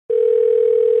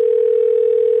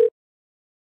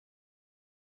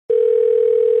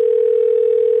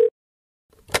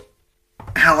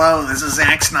hello, this is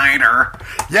Zack Snyder.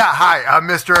 Yeah, hi,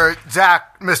 Mr.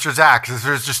 Zack. This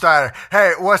is Mr. Snyder.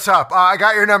 Hey, what's up? I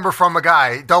got your number from a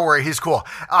guy. Don't worry, he's cool.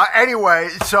 Anyway,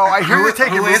 so I hear you're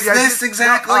taking. Who is this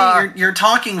exactly? You're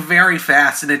talking very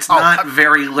fast, and it's not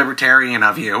very libertarian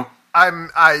of you.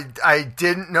 I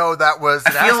didn't know that was.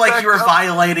 I feel like you're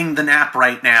violating the NAP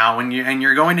right now, and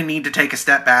you're going to need to take a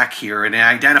step back here and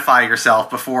identify yourself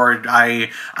before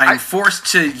I'm forced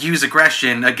to use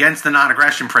aggression against the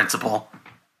non-aggression principle.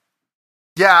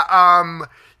 Yeah,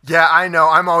 I know.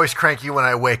 I'm always cranky when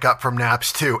I wake up from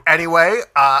naps too. Anyway,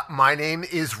 my name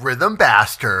is Rhythm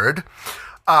Bastard.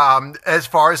 As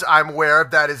far as I'm aware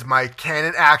of, that is my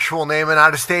canon actual name and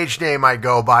not a stage name I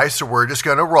go by, so we're just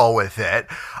gonna roll with it.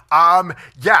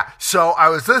 So I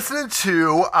was listening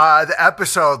to the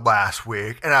episode last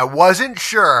week, and I wasn't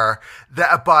sure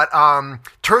that, but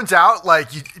turns out like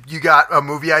you got a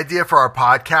movie idea for our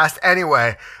podcast.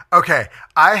 Anyway, okay,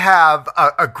 I have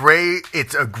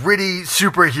it's a gritty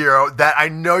superhero that I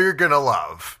know you're gonna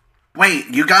love. Wait,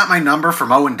 you got my number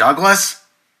from Owen Douglas?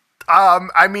 Oh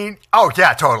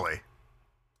yeah, totally.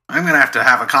 I'm gonna have to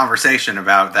have a conversation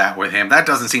about that with him. That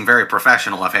doesn't seem very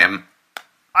professional of him.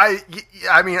 I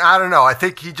don't know. I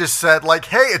think he just said, like,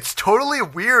 hey, it's totally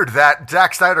weird that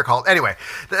Zack Snyder called. Anyway,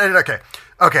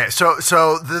 okay. So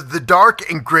the dark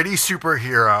and gritty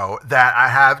superhero that I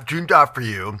have dreamed up for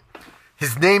you,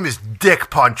 his name is Dick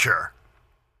Puncher.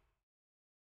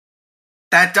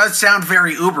 That does sound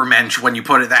very Ubermensch when you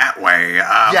put it that way.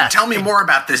 Yes. Tell me more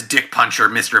about this Dick Puncher,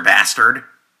 Mr. Bastard.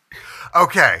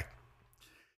 Okay.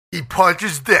 He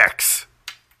punches dicks.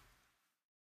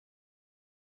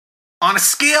 On a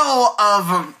scale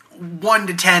of 1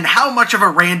 to 10, how much of a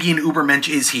Randian Ubermensch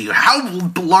is he? How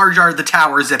large are the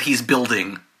towers that he's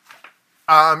building?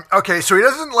 Okay, so he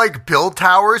doesn't, like, build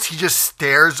towers. He just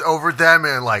stares over them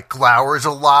and, like, glowers a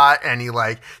lot. And he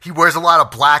wears a lot of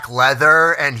black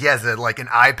leather. And he has, an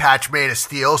eye patch made of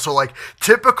steel. So, like,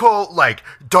 typical, like,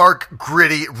 dark,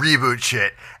 gritty reboot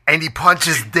shit. And he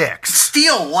punches dicks.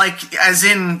 Steel? Like, as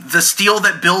in the steel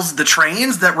that builds the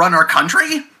trains that run our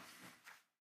country?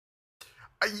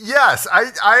 Yes,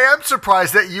 I am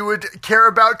surprised that you would care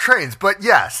about trains, but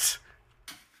yes.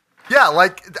 Yeah,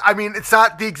 it's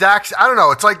not the exact, I don't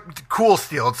know, it's like cool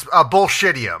steel, it's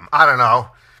bullshitium, I don't know.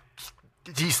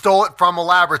 He stole it from a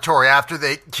laboratory after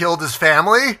they killed his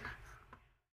family?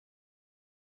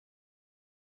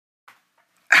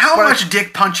 How much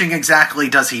dick punching exactly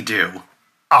does he do?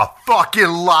 A fucking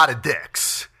lot of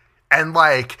dicks. And,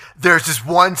 there's this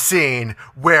one scene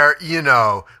where,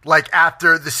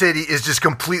 after the city is just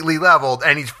completely leveled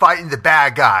and he's fighting the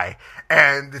bad guy.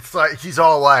 And it's like, he's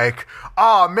all like,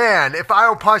 oh, man, if I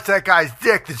don't punch that guy's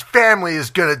dick, this family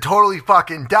is going to totally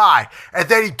fucking die. And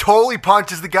then he totally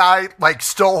punches the guy,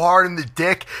 so hard in the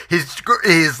dick, his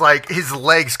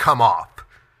legs come off.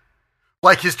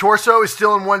 His torso is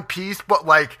still in one piece, but,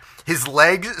 his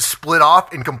legs split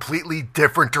off in completely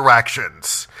different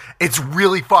directions. It's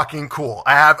really fucking cool.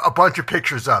 I have a bunch of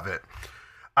pictures of it.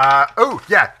 So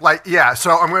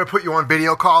I'm going to put you on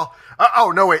video call.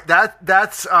 No, wait,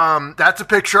 that's a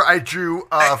picture I drew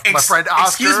of my friend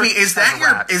Oscar. Excuse me, is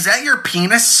that your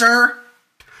penis, sir?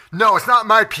 No, it's not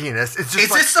my penis. It's just.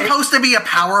 Is this supposed to be a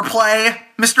power play,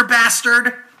 Mr.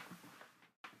 Bastard?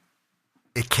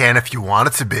 It can if you want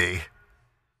it to be.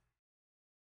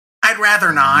 I'd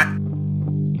rather not.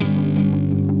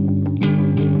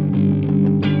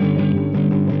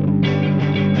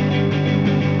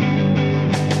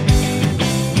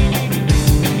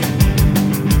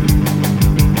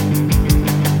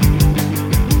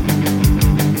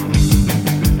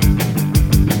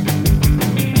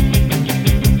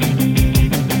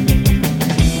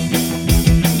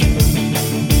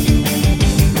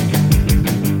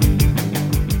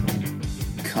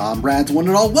 Comrades, one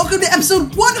and all, welcome to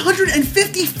episode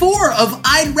 154 of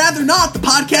I'd Rather Not, the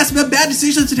podcast about bad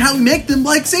decisions and how we make them.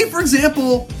 Say, for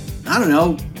example, I don't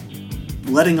know,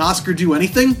 letting Oscar do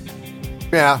anything?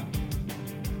 Yeah.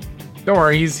 Don't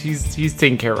worry, he's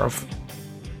taken care of.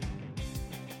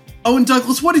 Owen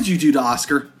Douglas, what did you do to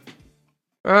Oscar?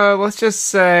 Let's just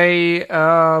say,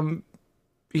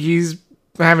 he's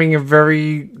having a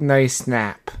very nice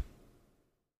nap.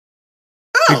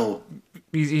 Oh.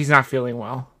 He's not feeling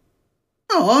well.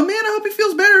 Oh, man, I hope he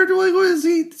feels better. Is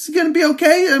he going to be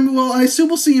okay? I assume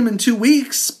we'll see him in 2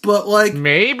 weeks, but,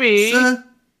 maybe.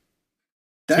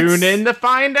 Tune in to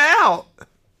find out.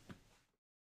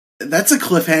 That's a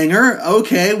cliffhanger.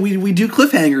 Okay, we do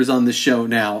cliffhangers on this show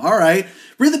now. All right.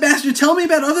 Rhythm Bastard, tell me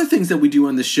about other things that we do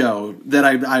on the show that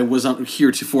I was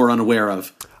heretofore unaware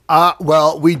of.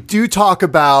 Well, we do talk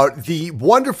about the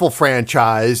wonderful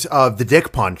franchise of The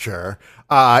Dick Puncher.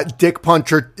 Dick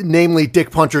Puncher, namely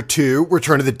Dick Puncher 2,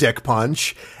 Return of the Dick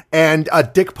Punch, and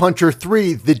Dick Puncher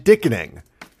 3, The Dickening.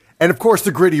 And of course,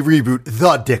 the gritty reboot,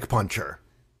 The Dick Puncher.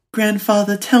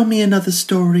 Grandfather, tell me another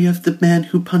story of the man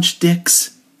who punched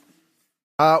dicks.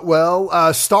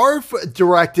 Starf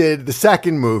directed the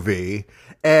second movie,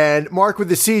 and Mark with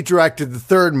the C directed the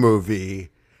third movie.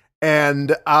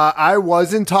 And I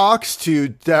was in talks to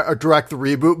direct the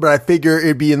reboot, but I figure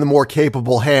it'd be in the more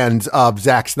capable hands of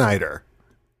Zack Snyder.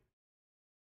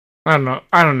 I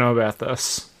don't know about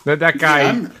this. That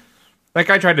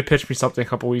guy tried to pitch me something a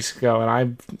couple weeks ago,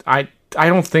 and I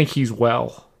don't think he's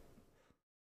well.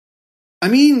 I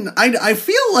mean, I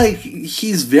feel like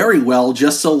he's very well,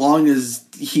 just so long as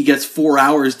he gets 4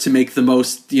 hours to make the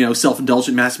most,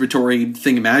 self-indulgent masturbatory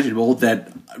thing imaginable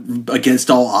that,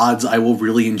 against all odds, I will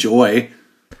really enjoy.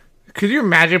 Could you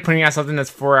imagine putting out something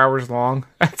that's 4 hours long?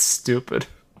 That's stupid.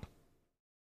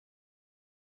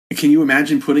 Can you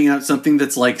imagine putting out something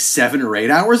that's like 7 or 8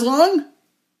 hours long?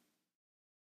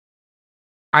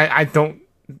 I don't...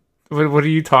 What are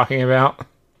you talking about?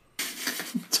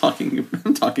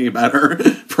 I'm talking about our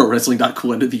Pro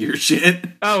Wrestling.cool end of the year shit.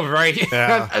 Oh, right.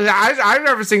 Yeah. I've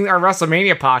never seen our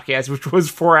WrestleMania podcast, which was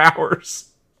 4 hours.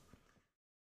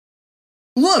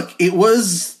 Look, it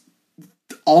was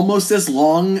almost as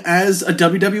long as a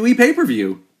WWE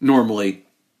pay-per-view, normally,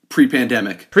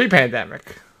 pre-pandemic.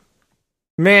 Pre-pandemic.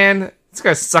 Man, it's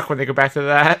gonna suck when they go back to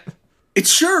that. It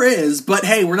sure is, but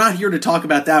hey, we're not here to talk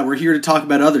about that. We're here to talk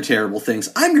about other terrible things.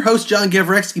 I'm your host, John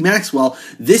Gavrexky Maxwell.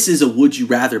 This is a Would You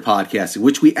Rather podcast in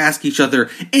which we ask each other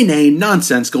inane,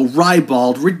 nonsensical,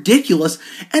 ribald, ridiculous,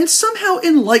 and somehow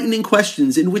enlightening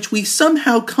questions in which we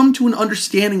somehow come to an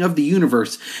understanding of the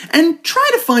universe and try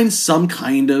to find some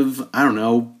kind of,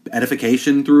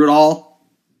 edification through it all.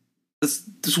 This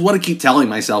is what I keep telling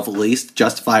myself, at least,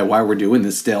 justify why we're doing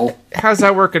this still. How's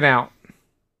that working out?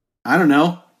 I don't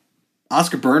know.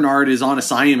 Oscar Bernard is on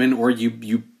assignment, or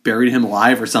you buried him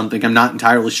alive or something. I'm not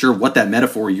entirely sure what that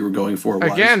metaphor you were going for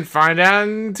was. Again, find out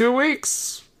in 2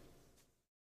 weeks.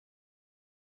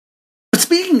 But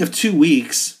speaking of 2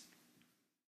 weeks,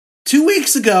 2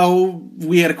 weeks ago,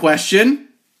 we had a question.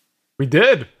 We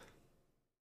did.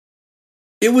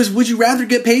 It was, would you rather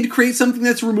get paid to create something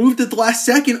that's removed at the last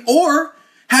second, or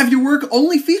have your work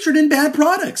only featured in bad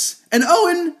products? And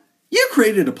Owen, you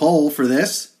created a poll for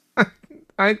this.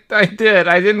 I did.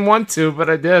 I didn't want to, but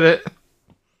I did it.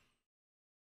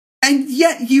 And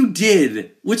yet you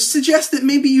did, which suggests that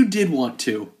maybe you did want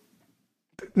to.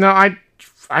 No,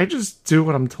 I just do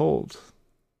what I'm told.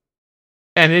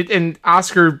 And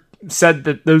Oscar said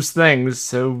that those things,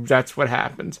 so that's what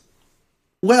happened.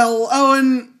 Well,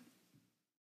 Owen,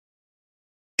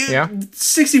 yeah,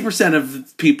 60%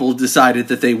 of people decided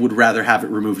that they would rather have it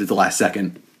removed at the last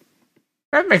second.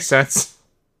 That makes sense.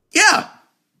 Yeah.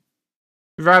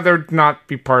 Rather not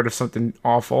be part of something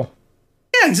awful.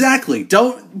 Yeah, exactly.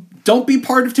 Don't be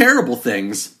part of terrible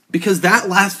things, because that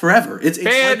lasts forever. It's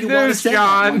bad like you news, want to say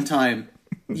John. one time.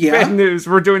 Yeah. Bad news.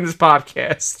 We're doing this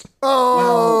podcast.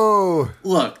 Oh,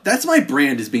 well, look, that's my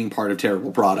brand as being part of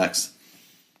terrible products.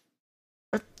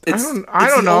 I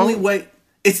don't know.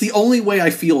 It's the only way I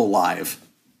feel alive.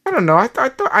 I don't know. I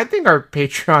think our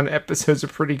Patreon episodes are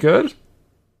pretty good.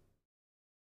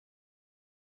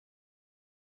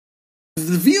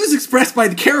 The views expressed by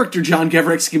the character John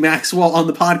Gavrexky Maxwell on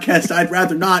the podcast I'd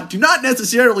Rather Not do not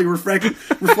necessarily reflect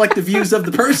the views of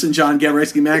the person John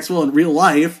Gavrexky Maxwell in real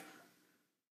life.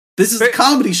 This is a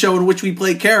comedy show in which we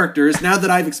play characters. Now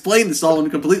that I've explained this all in a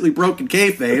completely broken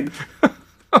kayfabe.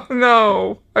 Oh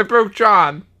no, I broke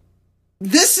John.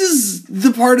 This is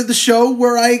the part of the show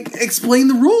where I explain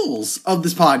the rules of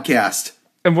this podcast.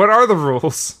 And what are the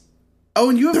rules? Oh,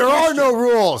 and you have there are no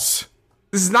rules.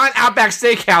 This is not Outback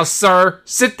Steakhouse, sir.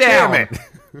 Sit down. Damn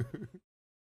it.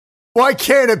 Why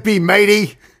can't it be,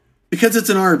 matey? Because it's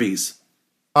an Arby's.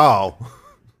 Oh.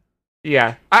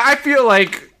 Yeah. I feel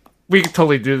like we could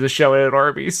totally do the show at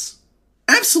Arby's.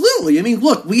 Absolutely. I mean,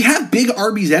 look, we have big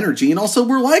Arby's energy, and also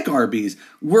we're like Arby's.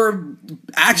 We're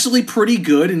actually pretty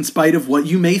good in spite of what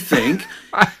you may think.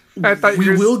 I thought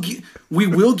we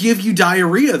will give you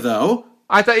diarrhea, though.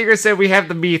 I thought you were going to say we have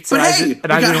the meats. But hey, we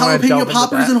got jalapeno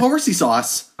poppers and horsey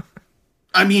sauce.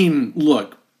 I mean,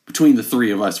 look, between the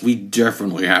three of us, we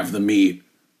definitely have the meat.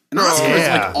 And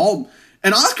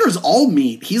Oscar is all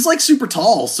meat. He's like super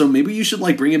tall, so maybe you should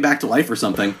like bring him back to life or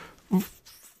something.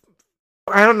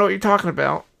 I don't know what you're talking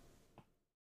about.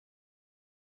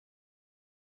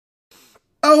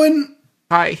 Owen.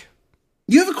 Hi.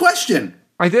 You have a question.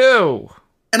 I do.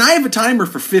 And I have a timer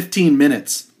for 15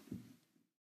 minutes.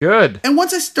 Good. And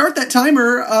once I start that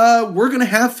timer, we're going to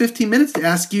have 15 minutes to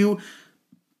ask you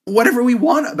whatever we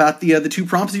want about the two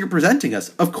prompts that you're presenting us.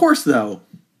 Of course, though,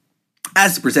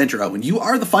 as the presenter, Owen, you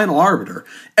are the final arbiter.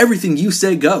 Everything you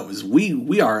say goes.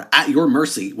 We are at your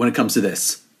mercy when it comes to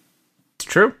this. It's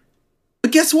true.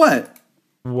 But guess what?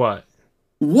 What?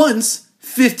 Once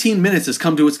 15 minutes has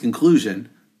come to its conclusion,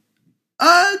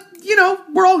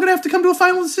 we're all going to have to come to a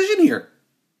final decision here.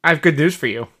 I have good news for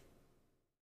you.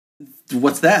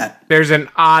 What's that? There's an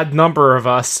odd number of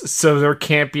us, so there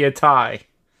can't be a tie.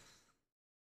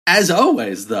 As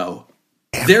always, though,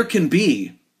 there can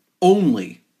be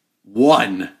only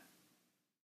one.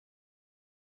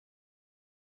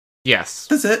 Yes.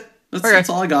 That's it. That's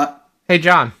all I got. Hey,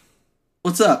 John.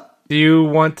 What's up? Do you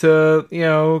want to,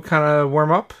 kind of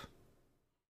warm up?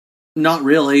 Not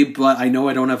really, but I know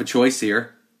I don't have a choice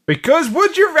here. Because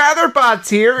Would You Rather Bot's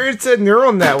here. It's a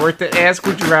neural network that asks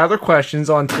Would You Rather questions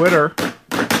on Twitter.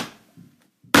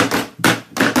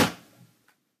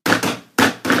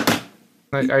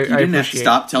 You didn't have to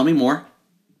stop. Tell me more.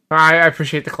 I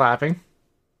appreciate the clapping.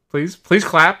 Please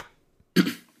clap.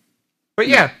 But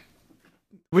yeah,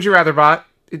 Would You Rather Bot,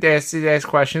 it asks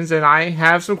questions, and I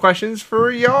have some questions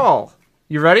for y'all.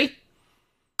 You ready?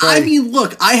 I mean,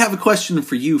 look, I have a question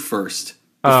for you first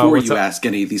before you ask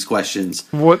any of these questions.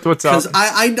 What's up? Because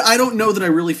I don't know that I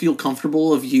really feel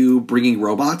comfortable of you bringing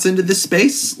robots into this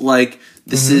space. Like,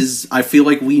 this is, I feel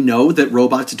like we know that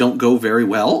robots don't go very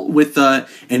well with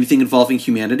anything involving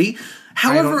humanity.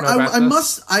 However,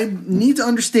 I need to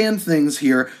understand things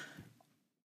here.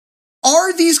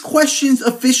 Are these questions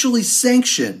officially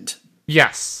sanctioned?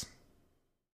 Yes.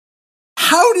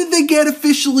 How did they get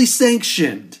officially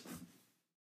sanctioned?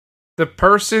 The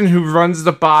person who runs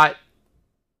the bot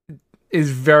is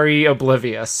very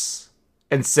oblivious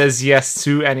and says yes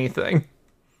to anything.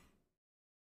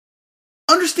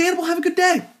 Understandable. Have a good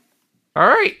day. All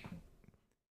right.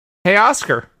 Hey,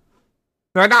 Oscar.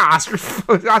 No, not Oscar.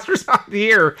 Oscar's not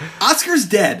here. Oscar's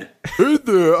dead. Hey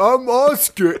there, I'm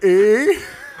Oscar, eh?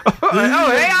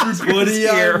 Hey, Oscar's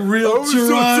here. I'm Real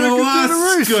Toronto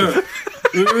Oscar.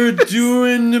 We're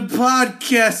doing the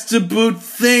podcast about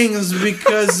things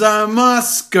because I'm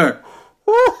Oscar.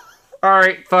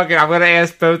 Alright, fuck it. I'm gonna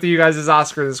ask both of you guys as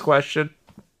Oscar this question.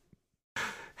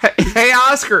 Hey,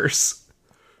 Oscars.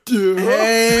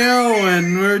 Hey,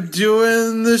 Owen. We're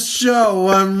doing the show.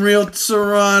 I'm Real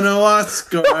Toronto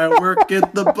Oscar. I work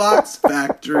at the Box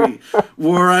Factory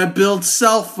where I build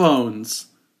cell phones.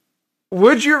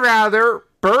 Would you rather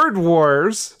Bird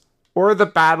Wars or the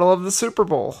Battle of the Super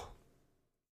Bowl?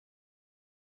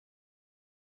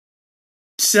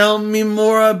 Tell me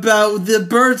more about the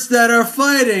birds that are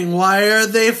fighting. Why are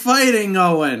they fighting,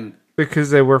 Owen?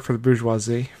 Because they work for the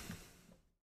bourgeoisie.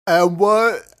 And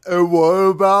what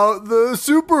about the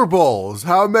Super Bowls?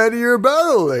 How many are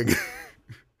battling?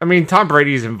 I mean, Tom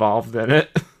Brady's involved in it.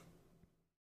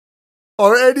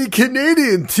 Are any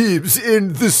Canadian teams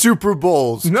in the Super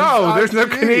Bowls? No, there's no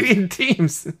Canadian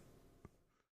teams.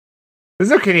 There's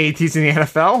no Canadian teams in the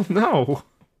NFL. No.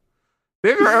 They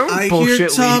have their own bullshit hear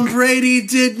Tom league. Brady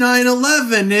did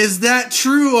 9/11. Is that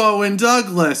true, Owen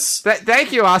Douglas?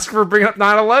 Thank you, Oscar, for bringing up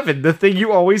 9/11, the thing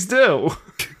you always do.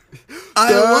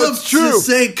 I love to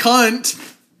say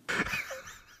cunt.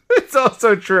 It's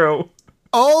also true.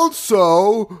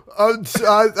 Also,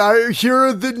 I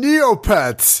hear the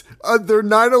Neopets. They're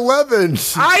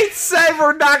 9/11. I say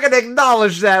we're not going to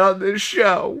acknowledge that on this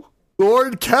show.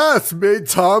 Lord Cass made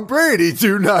Tom Brady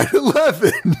do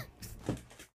 9/11.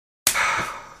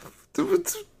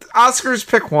 Oscars,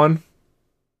 pick one.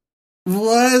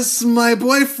 As my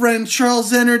boyfriend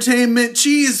Charles Entertainment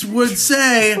Cheese would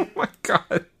say, Oh my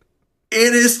god.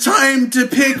 It is time to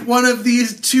pick one of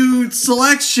these two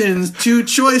choices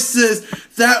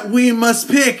that we must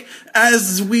pick,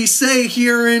 as we say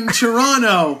here in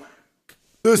Toronto.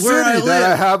 The city that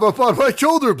I have up on my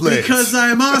shoulder blades. Because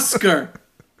I'm Oscar.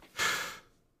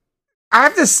 I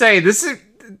have to say, this is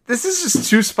just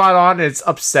too spot on. It's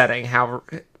upsetting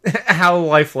how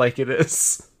lifelike it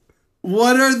is.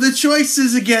 What are the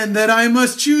choices again that I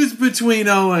must choose between,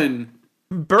 Owen?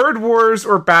 Bird Wars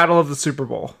or Battle of the Super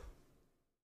Bowl?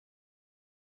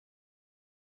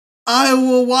 I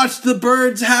will watch the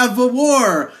birds have a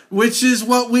war, which is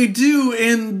what we do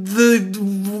in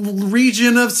the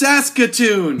region of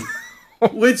Saskatoon,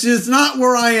 which is not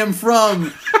where I am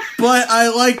from, but I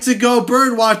like to go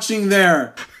bird watching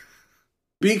there,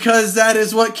 because that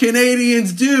is what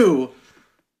Canadians do.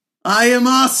 I am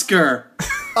Oscar.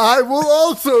 I will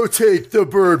also take the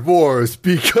Bird Wars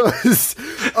because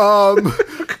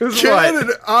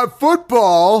Canada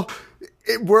football,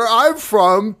 where I'm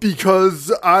from,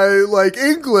 because I like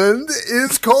England,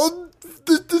 is called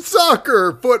the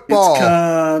soccer football. It's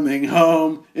coming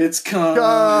home. It's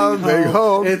coming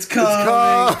home. It's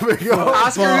coming home.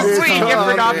 Oscar, this is what you get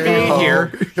for not being here.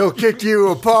 He'll kick you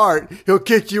apart. He'll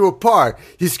kick you apart.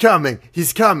 He's coming.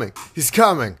 He's coming. He's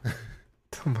coming.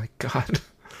 Oh my god.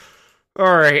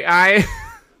 Alright,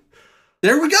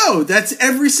 There we go. That's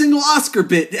every single Oscar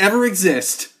bit to ever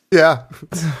exist. Yeah.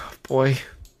 Boy,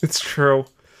 it's true.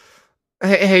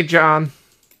 Hey, John.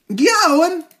 Yeah,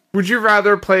 Owen. Would you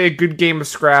rather play a good game of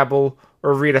Scrabble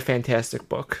or read a fantastic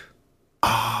book?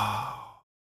 I'd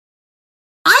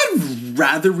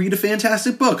rather read a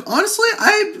fantastic book. Honestly,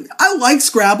 I like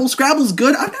Scrabble. Scrabble's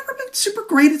good. I've never been super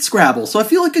great at Scrabble, so I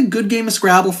feel like a good game of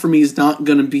Scrabble for me is not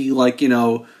going to be like,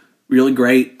 really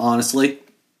great, honestly.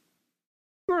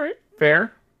 Alright,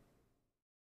 fair.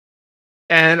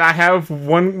 And I have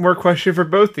one more question for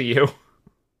both of you.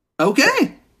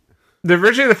 Okay.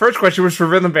 Originally, the first question was for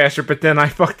Rhythm Bastard, but then I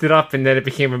fucked it up, and then it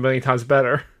became a million times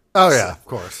better. Oh yeah, of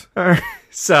course. Alright,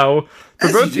 so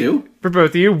As you do. for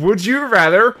both of you, would you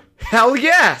rather hell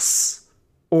yes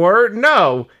or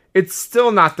no? It's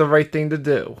still not the right thing to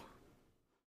do.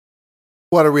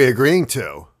 What are we agreeing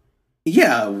to?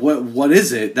 Yeah, what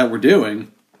is it that we're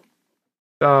doing?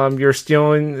 You're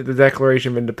stealing the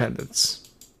Declaration of Independence.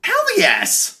 Hell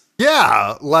yes!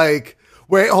 Yeah, like,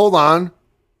 wait, hold on.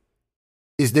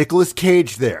 Is Nicolas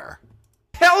Cage there?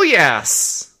 Hell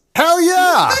yes! Hell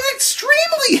yeah! An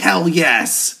extremely hell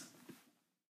yes!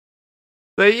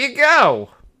 There you go.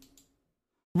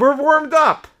 We're warmed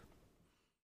up.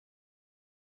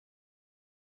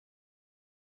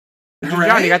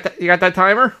 John, you got that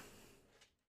timer?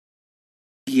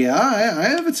 Yeah, I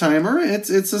have a timer. It's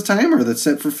a timer that's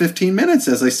set for 15 minutes,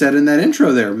 as I said in that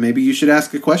intro there. Maybe you should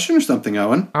ask a question or something,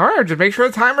 Owen. All right, just make sure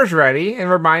the timer's ready and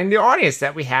remind the audience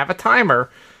that we have a timer,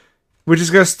 which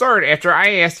is going to start after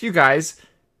I ask you guys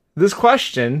this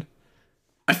question.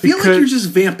 I feel like you're just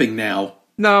vamping now.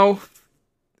 No,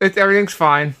 everything's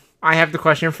fine. I have the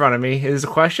question in front of me. It is a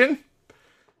question.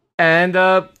 And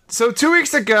so 2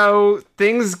 weeks ago,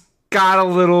 things got a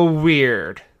little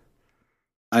weird.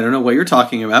 I don't know what you're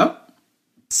talking about.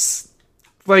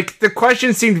 Like, the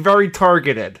question seemed very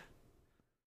targeted.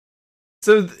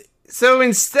 So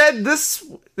instead,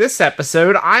 this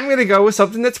episode, I'm going to go with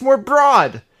something that's more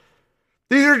broad.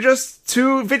 These are just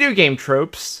two video game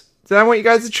tropes that I want you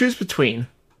guys to choose between.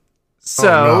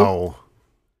 So,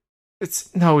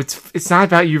 it's not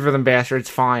about you, Rhythm Bastard. It's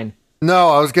fine. No,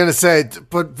 I was going to say,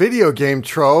 but video game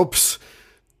tropes,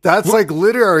 that's like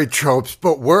literary tropes,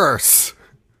 but worse.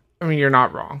 I mean, you're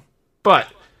not wrong. But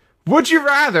would you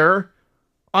rather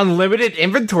unlimited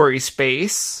inventory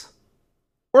space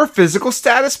or physical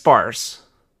status bars?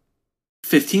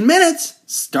 15 minutes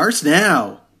starts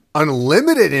now.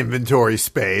 Unlimited inventory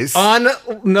space.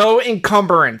 No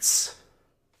encumbrance.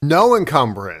 No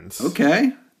encumbrance.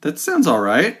 Okay, that sounds all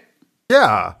right.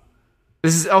 Yeah.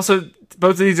 This is also,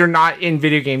 both of these are not in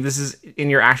video game. This is in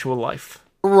your actual life.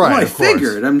 Right. Well, I of course.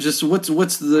 figured. I'm just what's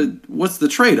the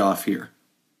trade-off here?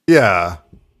 Yeah.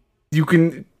 You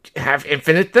can have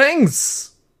infinite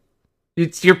things. You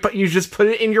just put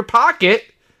it in your pocket,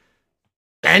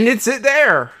 and it's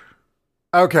there.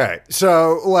 Okay,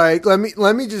 so like let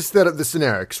me just set up the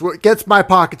scenario. 'Cause what gets my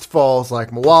pockets full is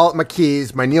like my wallet, my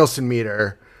keys, my Nielsen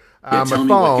meter, Yeah, my tell phone.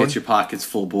 me what gets your pockets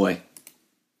full, boy.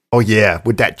 Oh yeah,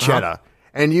 with that cheddar.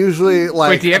 And usually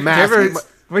like Wait, do you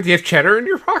have cheddar in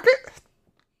your pocket?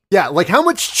 yeah, like how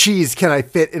much cheese can I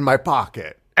fit in my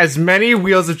pocket? As many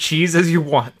wheels of cheese as you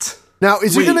want. Now,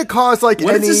 is Wait, it going to cause like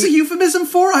What any? is this a euphemism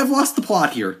for? I've lost the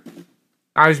plot here.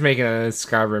 I was making a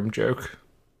Skyrim joke.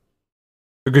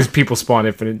 Because people spawn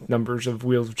infinite numbers of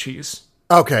wheels of cheese.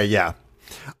 Okay, yeah.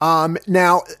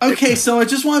 Now, Okay, so I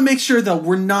just want to make sure that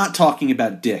we're not talking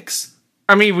about dicks.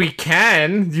 I mean, we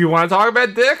can. Do you want to talk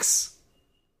about dicks?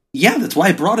 Yeah, that's why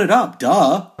I brought it up.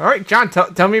 Duh. All right, John,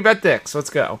 tell me about dicks. Let's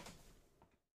go.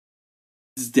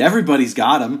 Everybody's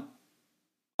got them.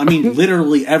 I mean,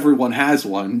 literally everyone has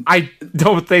one. I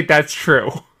don't think that's true.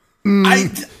 I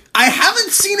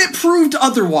haven't seen it proved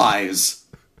otherwise.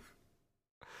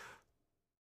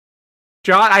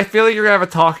 John, I feel like you're going to have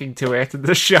a talking to after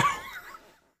this show.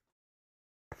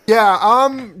 yeah,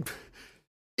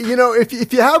 you know,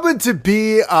 if you happen to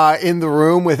be in the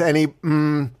room with any,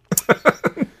 I'm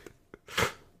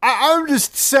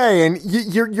just saying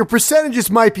your percentages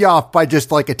might be off by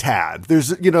just like a tad.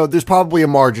 There's probably a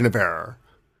margin of error.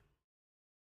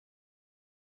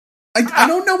 I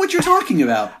don't know what you're talking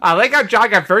about. I like how John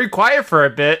got very quiet for a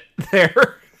bit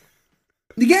there.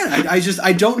 Again,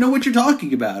 I don't know what you're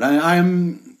talking about.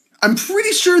 I'm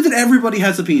pretty sure that everybody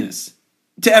has a penis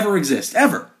to ever exist,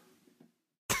 ever.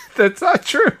 That's not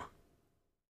true.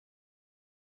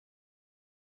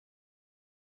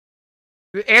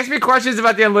 Ask me questions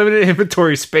about the unlimited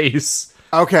inventory space.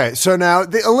 Okay, so now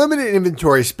the unlimited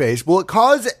inventory space, will it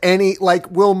cause any, like,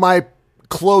 will my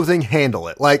clothing handle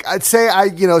it? Like, I'd say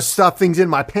stuff things in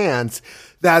my pants,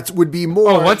 that would be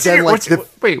more what's than, in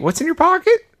your, what's in your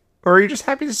pocket? Or are you just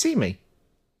happy to see me?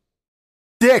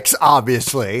 dicks,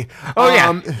 obviously. Oh,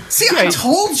 yeah. See, I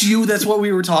told you that's what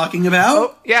we were talking about.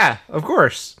 Oh, yeah, of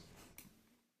course.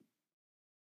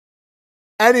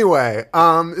 Anyway,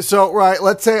 so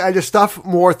let's say I just stuff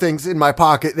more things in my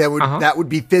pocket that would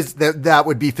be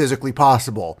physically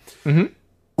possible. Mm-hmm.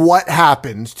 What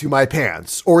happens to my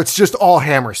pants? Or it's just all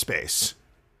hammer space?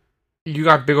 You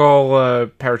got big ol'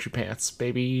 parachute pants,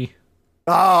 baby.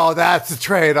 Oh, that's a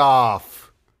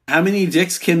trade-off. How many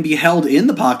dicks can be held in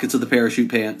the pockets of the parachute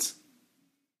pants?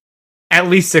 At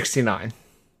least 69.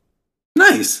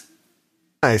 Nice.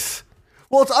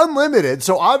 Well, it's unlimited,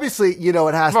 so obviously, it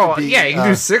has to be... Yeah, you can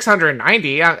do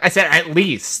 690. I said at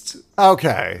least.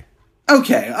 Okay.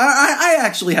 I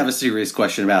actually have a serious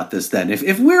question about this then.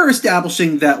 If we're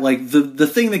establishing that, like, the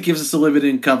thing that gives us a limited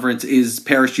encumbrance is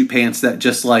parachute pants that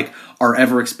just, like, are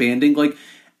ever expanding, like,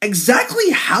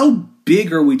 exactly how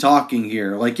big are we talking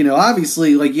here? Like,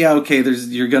 obviously, like, yeah, okay,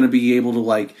 you're gonna be able to,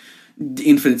 like,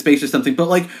 infinite space or something, but,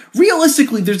 like,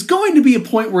 realistically, there's going to be a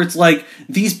point where it's like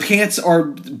these pants are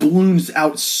balloons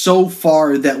out so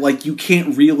far that, like, you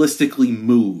can't realistically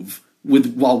move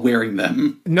while wearing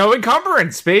them. No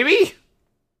encumbrance, baby.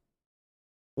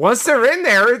 Once they're in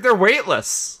there, they're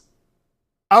weightless.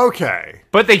 Okay.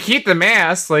 But they keep the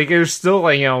mass, like, there's still,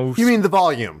 like, You mean the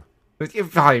volume?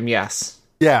 Volume, yes.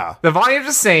 Yeah. The volume's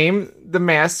the same, the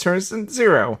mass turns to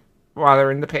 0 while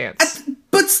they're in the pants.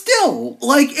 But still,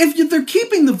 like, if they're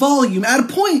keeping the volume, at a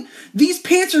point, these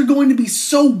pants are going to be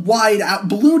so wide out,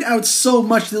 ballooned out so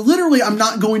much that literally I'm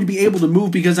not going to be able to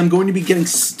move because I'm going to be getting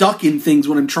stuck in things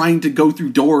when I'm trying to go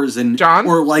through doors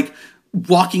or, like,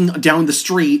 walking down the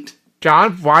street.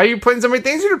 John, why are you putting so many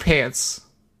things in your pants?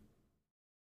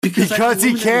 Because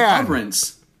he can.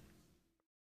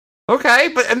 Okay,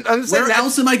 but I'm saying where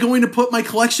else am I going to put my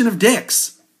collection of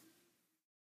dicks?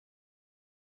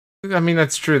 I mean,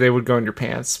 that's true. They would go in your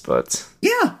pants, but...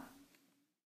 Yeah.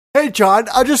 Hey, John,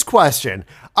 I just question.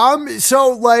 So,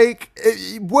 like,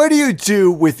 where did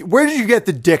you get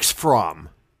the dicks from?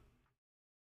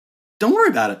 Don't worry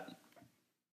about it.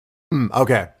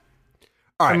 Okay.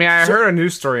 All right. I mean, I heard a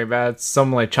news story about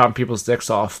some, like, chopping people's dicks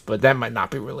off, but that might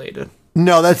not be related.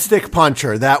 No, that's Dick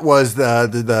Puncher. That was the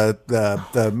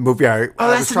movie.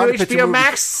 That's the new HBO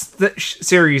Max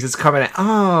series that's coming out.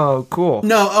 Oh, cool.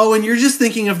 No, and you're just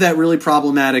thinking of that really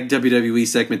problematic WWE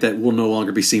segment that will no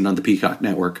longer be seen on the Peacock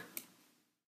network.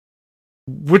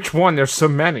 Which one? There's so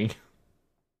many.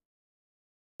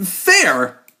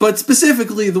 Fair, but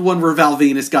specifically the one where Val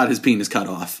Venus got his penis cut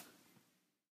off.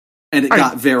 And it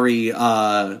got very,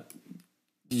 attitude.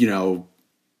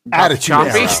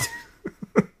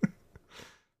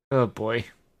 Oh, boy.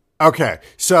 Okay,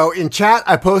 so in chat,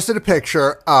 I posted a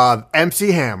picture of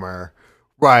MC Hammer,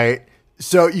 right?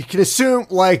 So you can assume,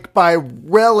 like, by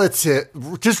relative,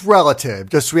 just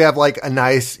so we have, like, a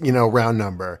nice, round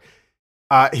number.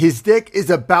 His dick is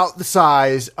about the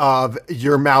size of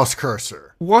your mouse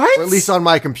cursor. What? Or at least on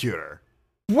my computer.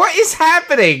 What is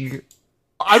happening?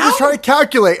 I'm just trying to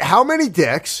calculate how many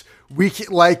dicks we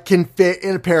can fit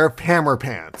in a pair of hammer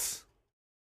pants.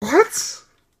 What?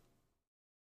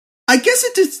 I guess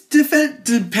it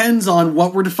depends on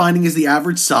what we're defining as the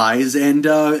average size and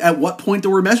at what point that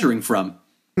we're measuring from.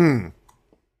 Do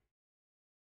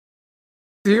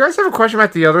you guys have a question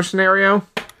about the other scenario?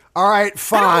 All right,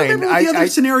 fine. I don't remember what the other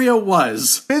scenario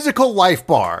was. Physical life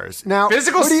bars. Now,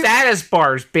 physical status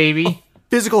bars, baby.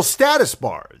 Physical status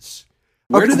bars.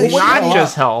 Where do they not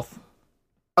just health?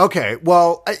 Okay,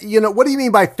 well, what do you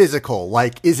mean by physical?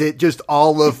 Like, is it just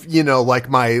all of, like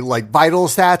my, like, vital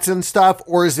stats and stuff?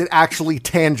 Or is it actually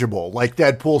tangible? Like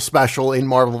Deadpool special in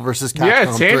Marvel vs. Capcom 3? Yeah,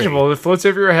 it's tangible. It floats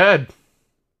over your head.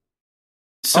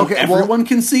 So everyone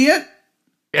can see it?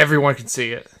 Everyone can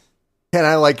see it. Can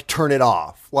I, like, turn it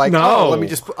off? Like, no. Let me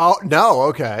just... Oh, no,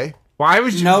 okay. Why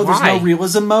would you... No, there's no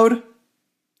realism mode?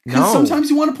 Because No. sometimes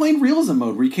you want to play in realism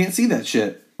mode where you can't see that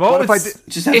shit. Well, What if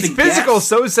Just have it's to physical, guess.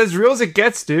 so it's as real as it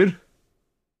gets, dude.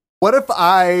 What if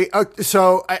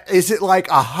is it like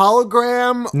a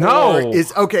hologram? No. Or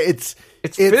it's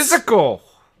physical.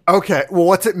 Okay, well,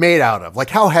 what's it made out of?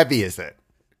 Like, how heavy is it?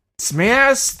 It's made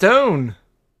out of stone.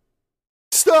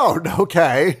 Stone,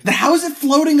 okay. Then how is it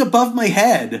floating above my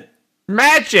head?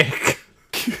 Magic.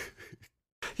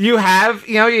 You have,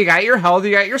 you got your health,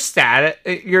 you got your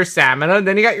stamina,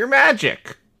 then you got your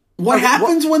magic. What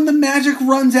happens when the magic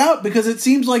runs out? Because it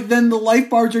seems like then the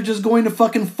life bars are just going to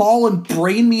fucking fall and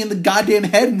brain me in the goddamn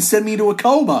head and send me to a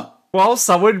coma. Well,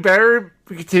 someone better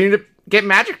continue to get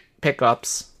magic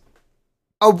pickups.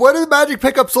 What do the magic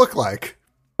pickups look like?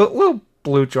 Little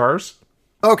blue jars.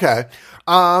 Okay.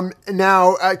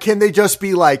 Now, can they just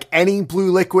be like any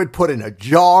blue liquid put in a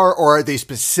jar, or are they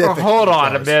specific? Hold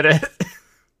on a minute.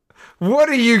 What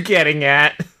are you getting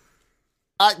at?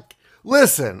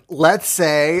 Listen, let's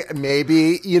say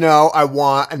maybe, I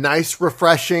want a nice,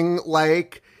 refreshing,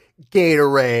 like,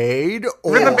 Gatorade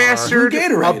or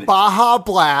Gatorade. a Baja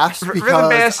Blast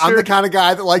because I'm the kind of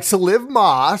guy that likes to live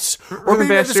Moss. Or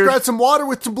maybe I just grab some water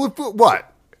with some blue food.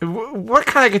 What? What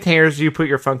kind of containers do you put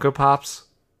your Funko Pops?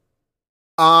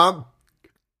 Well,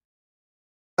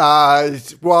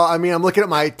 I mean, I'm looking at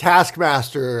my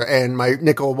Taskmaster and my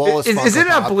Nicol Wallace. Is it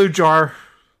a blue jar?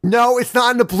 No, it's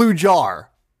not in a blue jar.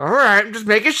 All right, I'm just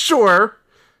making sure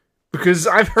because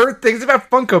I've heard things about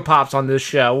Funko Pops on this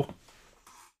show.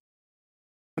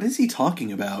 What is he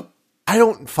talking about? I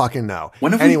don't fucking know.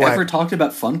 When have we ever talked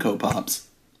about Funko Pops?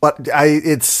 But I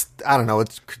don't know.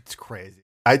 It's crazy.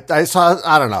 I saw,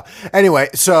 I don't know. Anyway,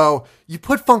 so you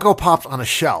put Funko Pops on a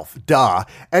shelf. Duh.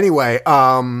 Anyway,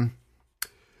 no,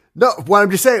 what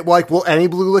I'm just saying, like, will any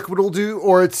blue liquid will do,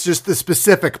 or it's just the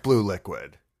specific blue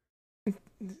liquid?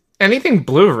 Anything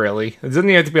blue, really. It doesn't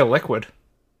even have to be a liquid.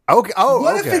 Okay. Oh,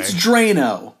 what if it's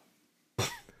Drano?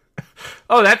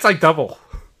 Oh, that's like double.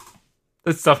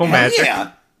 That's double magic.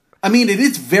 Yeah. I mean, it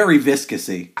is very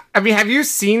viscousy. I mean, have you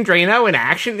seen Drano in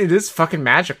action? It is fucking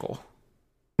magical.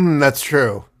 That's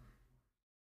true.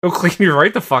 It'll clean you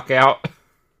right the fuck out.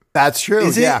 That's true,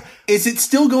 Is it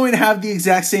still going to have the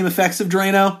exact same effects of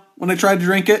Drano when I tried to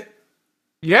drink it?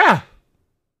 Yeah.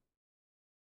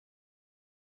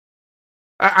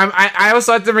 I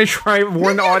also have to make sure I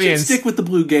warn the audience. Stick with the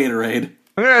blue Gatorade.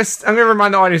 I'm gonna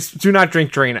remind the audience: do not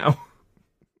drink Drano.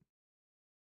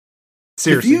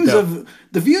 Seriously,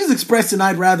 the views expressed in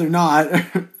I'd Rather Not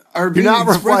are being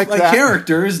expressed by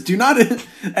characters. Do not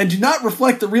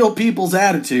reflect the real people's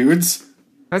attitudes.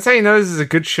 That's how you know this is a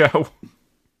good show.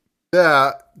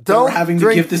 Yeah, don't having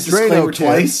to give this disclaimer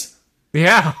twice.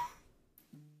 Yeah.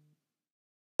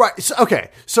 Right. So,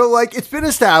 okay. So, like, it's been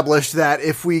established that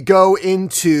if we go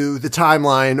into the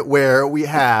timeline where we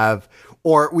have,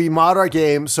 or we mod our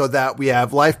game so that we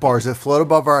have life bars that float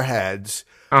above our heads.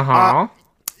 For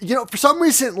some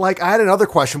reason, like, I had another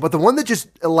question, but the one that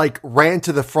just, like, ran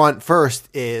to the front first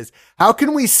is, how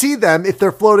can we see them if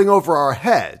they're floating over our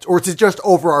heads? Or is it just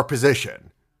over our position?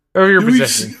 Over your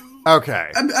position. Okay.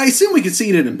 I assume we can see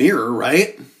it in a mirror,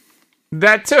 right?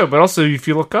 That too, but also if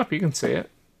you look up, you can see it.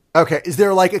 Okay, is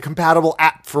there like a compatible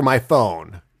app for my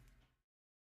phone?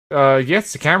 Yeah,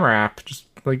 it's a camera app. Just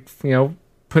like,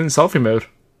 put in selfie mode.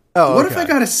 Oh, what if I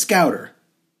got a scouter?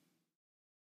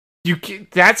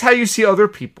 That's how you see other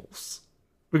people's.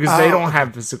 Because they don't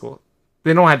have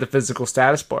the physical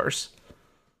status bars.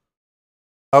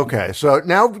 Okay, so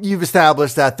now you've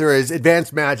established that there is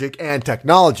advanced magic and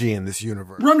technology in this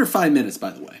universe. We're under 5 minutes,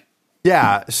 by the way.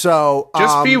 Yeah, so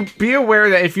just be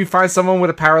aware that if you find someone with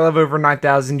a power level over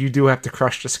 9,000, you do have to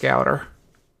crush the scouter.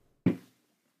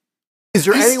 Is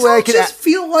there any way I could just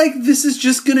feel like this is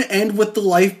just going to end with the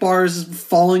life bars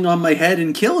falling on my head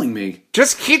and killing me?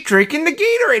 Just keep drinking the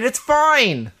Gatorade. It's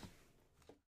fine.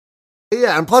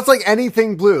 Yeah, and plus, like,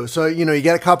 anything blue. So, you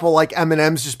get a couple, like,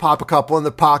 M&Ms, just pop a couple in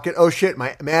the pocket. Oh, shit,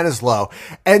 my mana's low.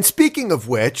 And speaking of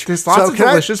which... There's lots of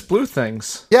delicious blue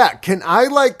things. Yeah, can I,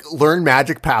 like, learn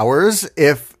magic powers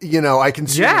if, I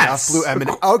consume enough blue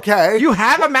M&Ms? Okay. You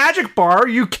have a magic bar.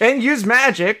 You can use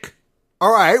magic.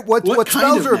 All right, what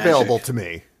spells are available to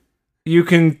me? You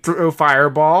can throw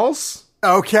fireballs.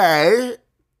 Okay.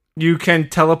 You can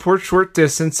teleport short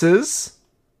distances.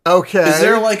 Okay. Is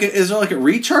there like a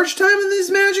recharge time in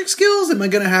these magic skills? Am I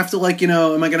gonna have to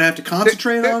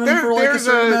concentrate on them for like a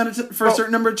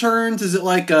certain number of turns? Is it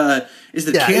like is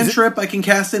the cantrip I can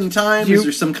cast any time? Is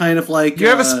there some kind of like you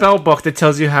have a spell book that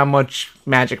tells you how much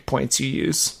magic points you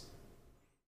use?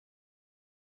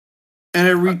 And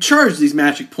I recharge these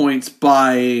magic points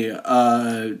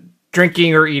by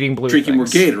drinking or eating blue drinking more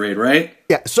Gatorade, right?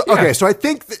 Yeah. So okay, so I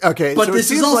think but so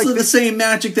this is also the same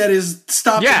magic that is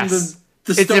stopping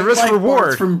it's a risk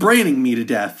reward from braining me to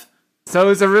death. So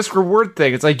it's a risk reward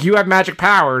thing. It's like you have magic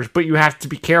powers, but you have to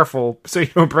be careful so you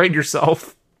don't brain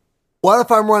yourself. What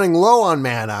if I'm running low on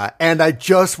mana and I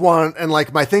just want, and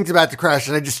like my thing's about to crash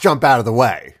and I just jump out of the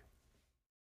way?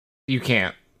 You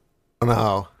can't. Oh,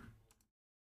 no.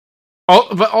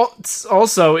 But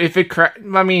also, if it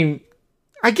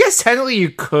I guess technically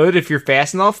you could if you're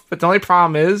fast enough, but the only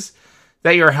problem is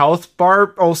that your health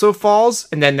bar also falls,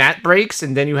 and then that breaks,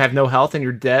 and then you have no health and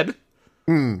you're dead.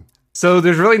 So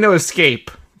there's really no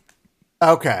escape.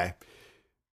 Okay.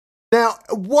 Now,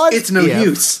 what? It's no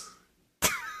use.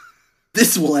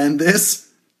 This will end this.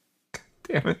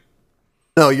 Damn it.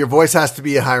 No, your voice has to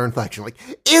be a higher inflection. Like,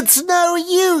 it's no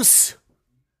use.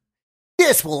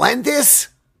 This will end this.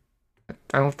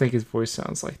 I don't think his voice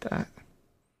sounds like that.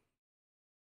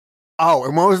 Oh,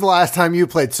 and when was the last time you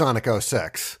played Sonic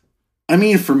 06? I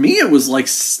mean, for me, it was like,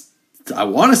 I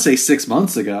want to say 6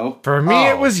 months ago. For me,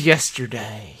 it was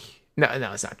yesterday. No,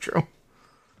 it's not true.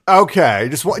 Okay,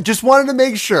 just wanted to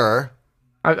make sure.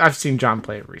 I've seen John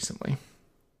play it recently.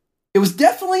 It was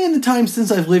definitely in the time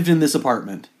since I've lived in this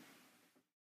apartment.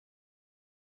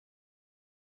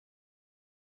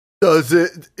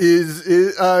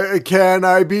 Can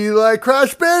I be like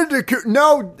Crash Bandicoot?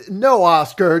 No,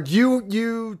 Oscar.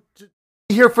 You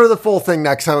here for the full thing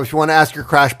next time if you want to ask your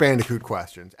Crash Bandicoot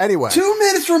questions. Anyway. 2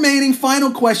 minutes remaining, final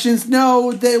questions.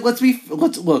 No, let's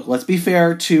be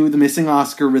fair to the missing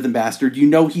Oscar Rhythm Bastard. You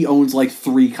know he owns like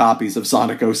 3 copies of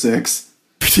Sonic 06.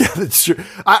 Yeah, that's true.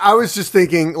 I was just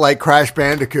thinking like Crash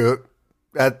Bandicoot,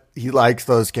 that he likes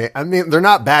those games. I mean, they're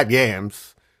not bad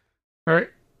games. All right.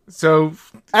 So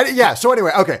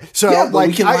anyway, okay. So yeah, like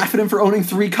we can laugh at him for owning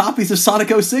 3 copies of Sonic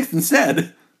 06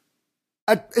 instead.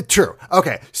 True.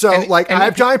 Okay. So I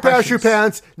have giant parachute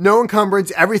pants, no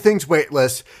encumbrance, everything's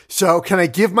weightless. So can I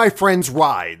give my friends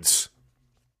rides?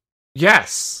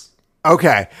 Yes.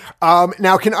 Okay.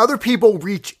 Now can other people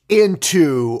reach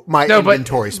into my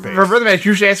inventory space? For the match,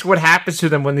 you should ask what happens to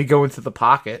them when they go into the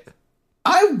pocket.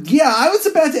 I was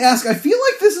about to ask. I feel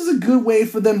like this is a good way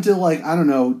for them to, like, I don't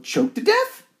know, choke to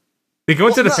death? They go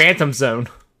into the Phantom Zone.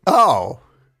 Oh.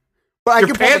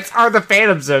 Your pants are the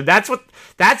Phantom Zone.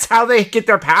 That's how they get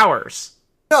their powers.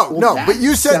 No, but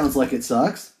you said... sounds like it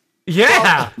sucks.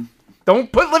 Yeah.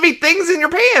 Don't put living things in your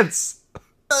pants.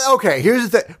 Okay, here's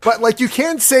the thing. But, like, you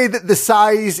can't say that the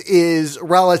size is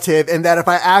relative and that if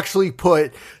I actually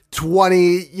put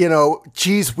 20,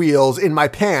 cheese wheels in my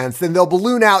pants, then they'll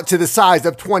balloon out to the size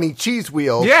of 20 cheese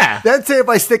wheels. Yeah. Then say if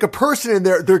I stick a person in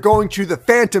there, they're going to the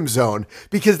Phantom Zone,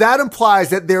 because that implies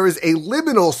that there is a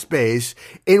liminal space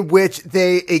in which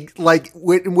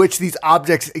in which these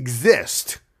objects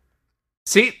exist.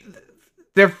 See,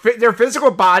 their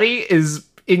physical body is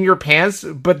in your pants,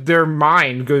 but their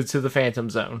mind goes to the Phantom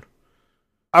Zone.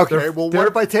 Okay,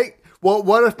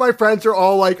 what if my friends are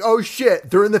all like, oh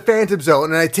shit, they're in the Phantom Zone,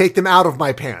 and I take them out of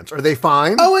my pants? Are they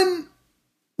fine? Oh, and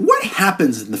what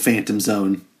happens in the Phantom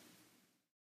Zone?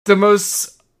 The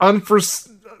most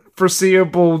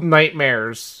unforeseeable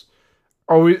nightmares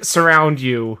always surround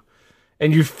you,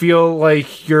 and you feel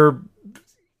like your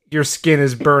skin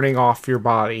is burning off your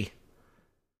body.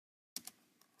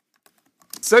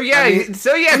 So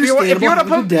if you want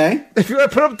to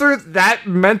put up through that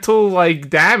mental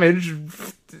damage,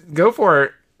 go for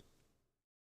it.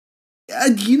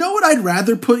 You know what I'd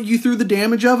rather put you through the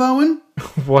damage of, Owen?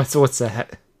 What's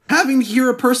that? Having to hear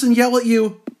a person yell at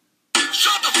you,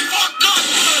 "Shut the fuck up,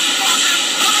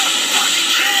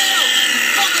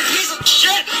 fucking piece of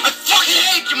shit! I fucking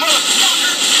hate you,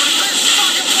 motherfucker!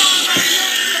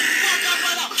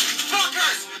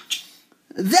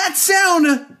 That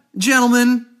sound,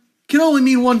 gentlemen, can only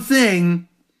mean one thing.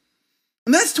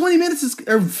 And that's 20 minutes,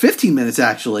 or 15 minutes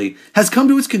actually, has come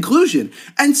to its conclusion.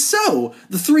 And so,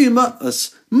 the three of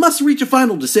us must reach a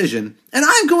final decision. And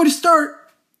I'm going to start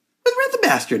with Rhythm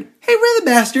Bastard. Hey, Rhythm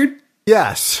Bastard.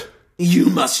 Yes.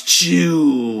 You must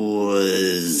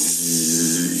choose.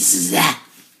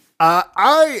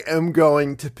 I am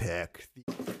going to pick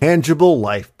the tangible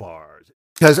life bars,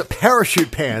 because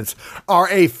parachute pants are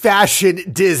a fashion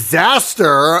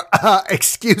disaster.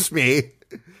 Excuse me.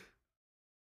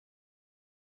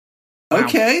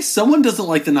 Okay, someone doesn't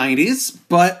like the 90s,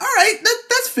 but alright,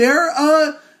 that's fair.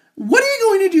 What are you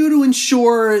going to do to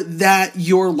ensure that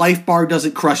your life bar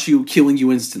doesn't crush you, killing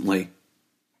you instantly?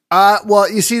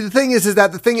 Well, you see, the thing is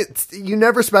that you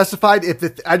never specified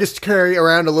I just carry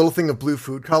around a little thing of blue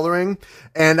food coloring,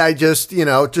 and I just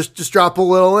drop a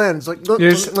little in. It's like, hold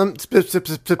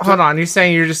on, you're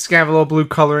saying you're just gonna have a little blue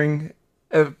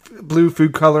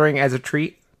food coloring as a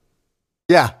treat?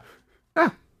 Yeah.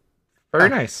 Ah, very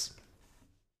nice.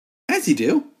 As you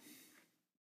do.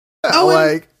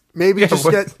 Maybe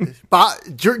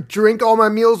drink all my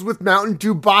meals with Mountain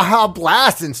Dew Baja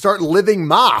Blast and start living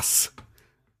moss.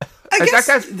 I guess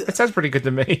that sounds pretty good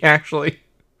to me, actually.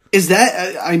 Is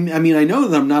that, I mean, I know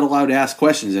that I'm not allowed to ask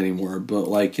questions anymore,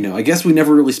 but, I guess we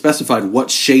never really specified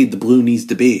what shade the blue needs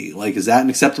to be. Is that an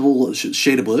acceptable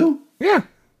shade of blue? Yeah.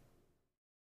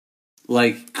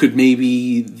 Like, could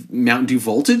maybe Mountain Dew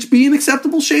Voltage be an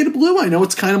acceptable shade of blue? I know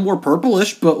it's kind of more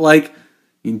purplish, but like,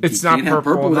 It's you not can't have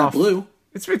purple without enough. blue.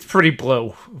 It's pretty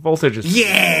blue. Voltage is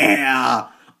Yeah.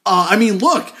 I mean,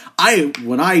 look,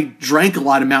 when I drank a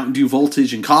lot of Mountain Dew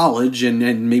Voltage in college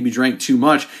and maybe drank too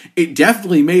much, it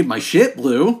definitely made my shit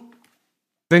blue.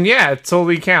 Then yeah, it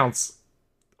totally counts.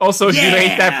 Also, if you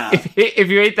ate that, if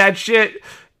you ate that shit,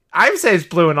 I would say it's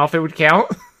blue enough. It would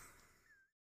count.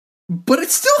 But it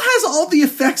still has all the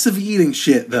effects of eating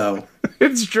shit, though.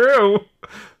 It's true.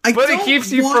 But it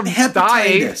keeps you from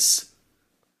dying.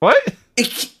 What?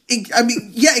 I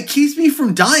mean, yeah, it keeps me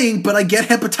from dying, but I get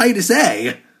hepatitis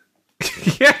A.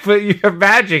 Yeah, but you have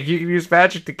magic. You can use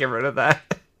magic to get rid of that.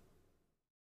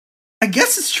 I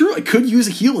guess it's true. I could use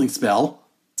a healing spell.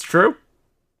 It's true.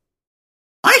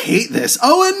 I hate this.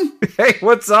 Owen! Hey,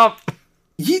 what's up?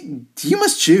 You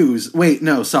must choose. Wait,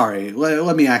 no, sorry.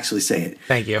 Let me actually say it.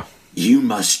 Thank you. You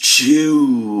must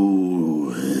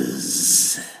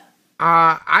choose.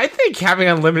 I think having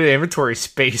unlimited inventory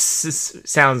space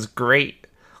sounds great.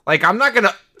 Like, I'm not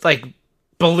gonna, like,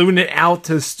 balloon it out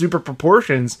to stupid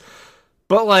proportions.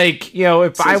 But, like, you know,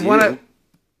 if I wanna,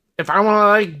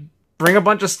 like, bring a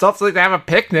bunch of stuff to, like, to have a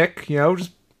picnic, you know,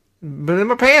 just put it in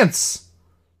my pants.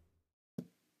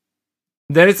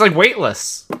 Then it's, like,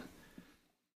 weightless.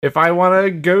 If I want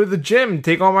to go to the gym,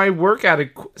 take all my workout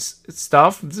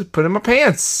stuff, just put it in my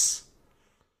pants.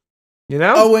 You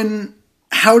know? Owen,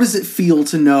 how does it feel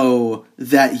to know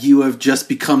that you have just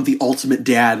become the ultimate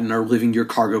dad and are living your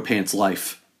cargo pants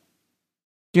life?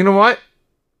 You know what?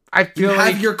 I feel You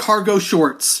have your cargo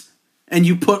shorts, and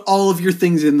you put all of your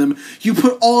things in them. You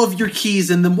put all of your keys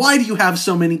in them. Why do you have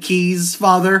so many keys,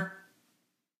 Father?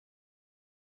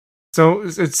 So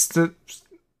it's a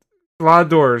lot of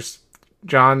doors,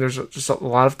 John. There's just a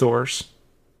lot of doors.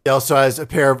 He also has a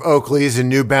pair of Oakleys and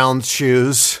New Balance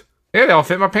shoes. Yeah, they all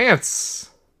fit my pants.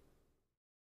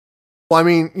 Well, I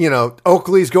mean, you know,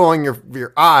 Oakleys go on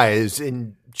your eyes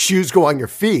and shoes go on your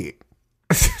feet.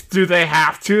 Do they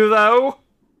have to, though?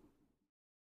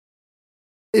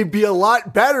 It'd be a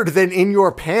lot better than in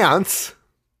your pants.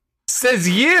 Says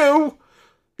you.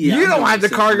 Yeah, You I'm don't gonna have the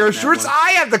sit cargo on that shorts. one.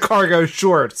 I have the cargo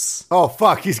shorts. Oh,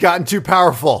 fuck, he's gotten too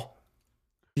powerful.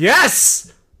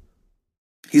 Yes.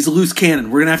 He's a loose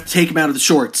cannon. We're going to have to take him out of the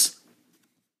shorts.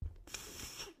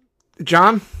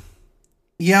 John,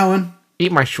 Yeah, Owen?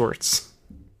 eat my shorts.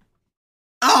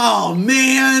 Oh,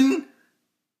 man!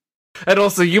 And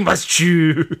also, you must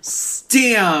choose.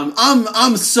 Damn,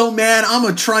 I'm so mad. I'm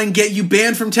gonna try and get you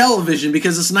banned from television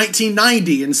because it's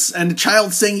 1990 and a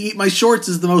child saying "eat my shorts"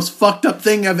 is the most fucked up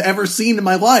thing I've ever seen in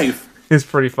my life. It's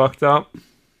pretty fucked up.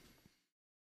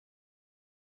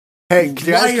 Hey, can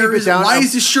you guys keep it down? Why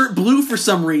is his shirt blue for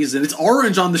some reason? It's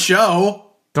orange on the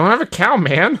show. Don't have a cow,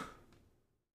 man.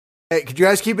 Hey, could you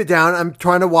guys keep it down? I'm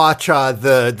trying to watch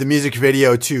the music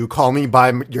video to "Call Me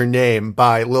by Your Name"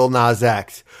 by Lil Nas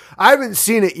X. I haven't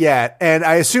seen it yet, and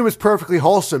I assume it's perfectly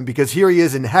wholesome because here he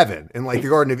is in heaven, in like the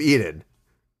Garden of Eden.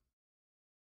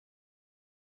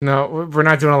 No, we're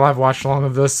not doing a live watch along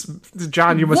of this.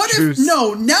 John, you must What choose. if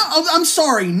no? Now I'm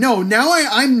sorry. No, now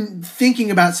I'm thinking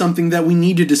about something that we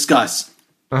need to discuss.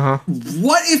 Uh-huh.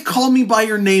 What if "Call Me by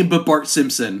Your Name" but Bart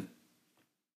Simpson?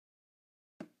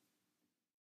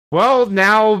 Well,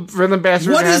 now Rhythm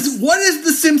Bastard What has... is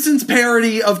the Simpsons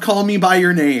parody of "Call Me by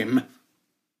Your Name"?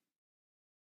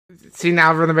 See,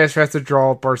 now Rhythm Bastard has to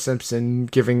draw Bart Simpson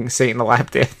giving Satan a lap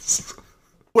dance.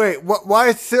 Wait, what about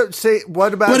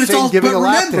But it's Satan all- giving but a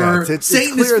lap remember, dance? It's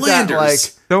Satan clear is that,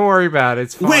 Flanders. Don't worry about it.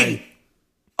 It's fine. Wait.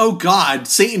 Oh God,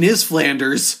 Satan is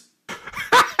Flanders.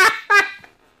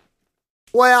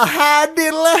 well, hi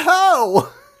diddly ho!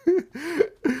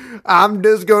 I'm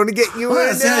just going to get you What in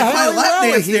is that kind of lap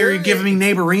dance there? here. You're giving me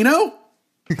Neighborino?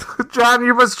 John,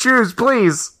 you must choose,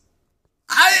 please.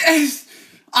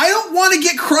 I don't want to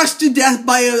get crushed to death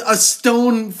by a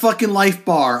stone fucking life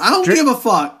bar. I don't give a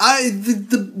fuck.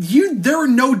 There are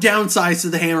no downsides to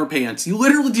the hammer pants. You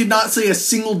literally did not say a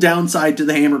single downside to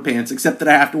the hammer pants, except that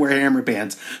I have to wear hammer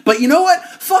pants. But you know what?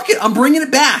 Fuck it. I'm bringing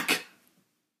it back.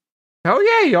 Hell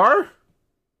yeah, you are.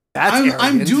 That's I'm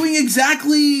arrogant. doing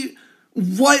exactly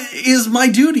what is my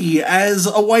duty as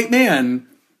a white man.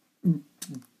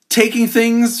 Taking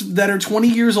things that are 20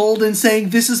 years old and saying,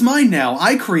 this is mine now.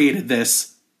 I created this.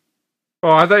 Oh,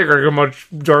 I thought you were going to go much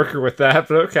darker with that,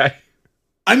 but okay.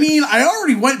 I mean, I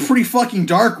already went pretty fucking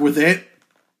dark with it.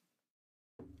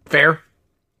 Fair.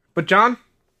 But John,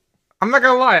 I'm not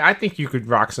going to lie. I think you could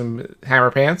rock some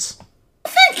hammer pants.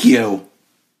 Thank you.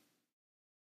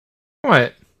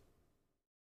 What?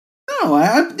 No,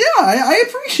 I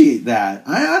appreciate that.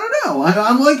 I don't know.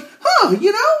 I'm like, huh,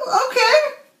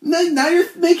 okay. Now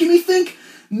you're making me think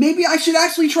maybe I should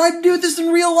actually try to do this in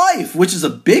real life, which is a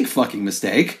big fucking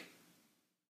mistake.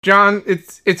 John,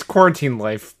 it's quarantine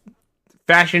life.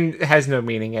 Fashion has no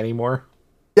meaning anymore.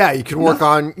 Yeah, you can work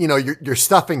on, your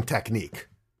stuffing technique.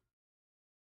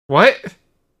 What?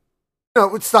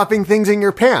 With stuffing things in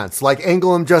your pants, like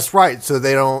angle them just right so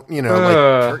they don't,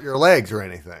 hurt your legs or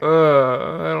anything.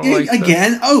 I don't like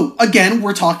this. Again,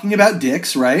 we're talking about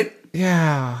dicks, right?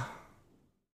 Yeah.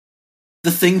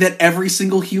 The thing that every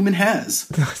single human has.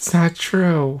 That's not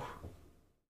true.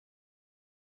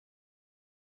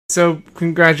 So,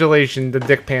 congratulations, the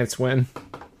Dick Pants win.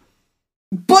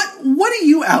 But what do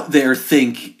you out there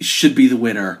think should be the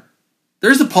winner?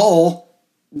 There's a poll.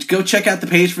 Go check out the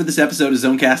page for this episode of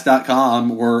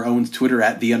zonecast.com or Owen's Twitter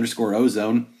at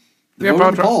 @the_ozone.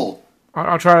 Poll.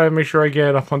 I'll try to make sure I get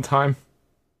it up on time.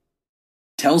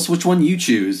 Tell us which one you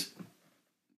choose.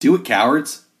 Do it,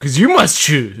 cowards. Because you must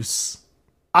choose.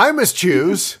 I must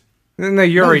choose. No,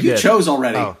 you already did. You chose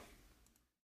already. Oh.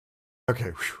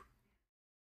 Okay. Whew.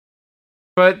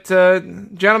 But,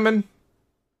 gentlemen,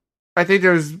 I think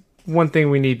there's one thing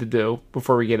we need to do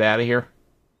before we get out of here.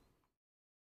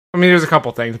 I mean, there's a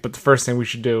couple things, but the first thing we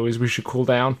should do is we should cool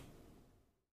down.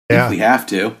 Yeah. If we have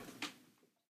to.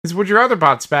 Is Would Your Other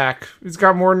Bot's back? He's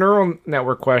got more neural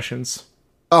network questions.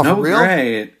 Oh, for real?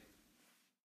 Great.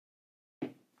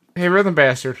 Hey, Rhythm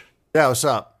Bastard. Yeah, what's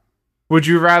up? Would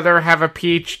you rather have a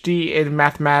PhD in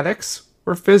mathematics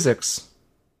or physics?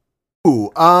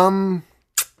 Ooh, I'm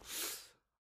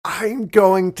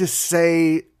going to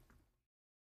say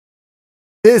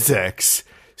physics,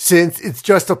 since it's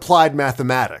just applied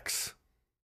mathematics.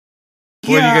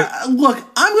 Yeah, look,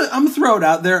 I'm gonna throw it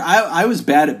out there. I was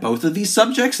bad at both of these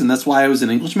subjects, and that's why I was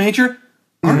an English major.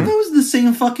 Aren't those the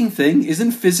same fucking thing?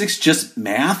 Isn't physics just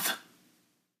math?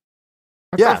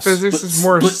 Yes. Physics is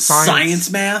more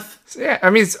science math? Yeah, I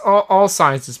mean, it's all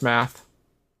science is math.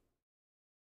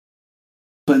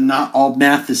 But not all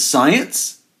math is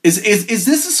science? Is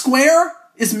this a square?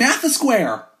 Is math a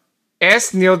square?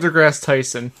 Ask Neil deGrasse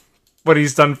Tyson what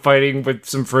he's done fighting with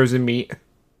some frozen meat.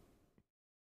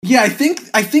 Yeah, I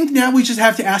think now we just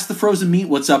have to ask the frozen meat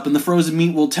what's up, and the frozen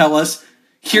meat will tell us,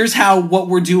 here's how what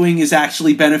we're doing is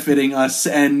actually benefiting us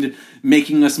and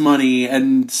making us money,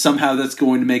 and somehow that's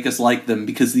going to make us like them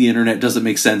because the internet doesn't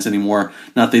make sense anymore.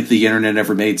 Not that the internet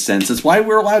ever made sense. That's why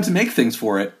we're allowed to make things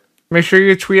for it. Make sure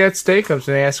you tweet at Steakups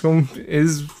and ask him,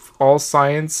 is all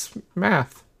science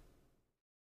math?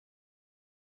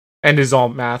 And is all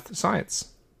math science?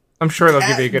 I'm sure they'll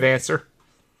give you a good answer.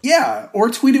 Yeah, or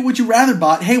tweet it Would You Rather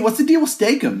bot. Hey, what's the deal with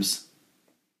Steakums?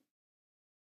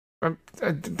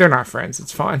 They're not friends.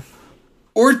 It's fine.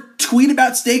 Or tweet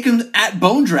about Steakums at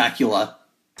Bone Dracula.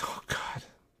 Oh, God.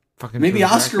 Fucking maybe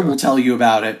Oscar will tell you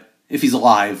about it if he's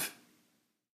alive.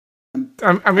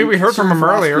 I mean, we heard from him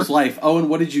earlier. Oscar's life. Owen,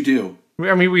 what did you do?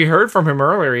 I mean, we heard from him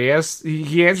earlier.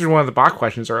 He answered one of the bot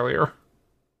questions earlier.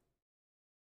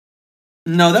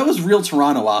 No, that was real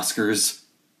Toronto Oscars.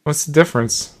 What's the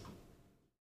difference?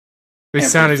 They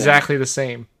sound exactly the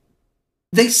same.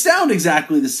 They sound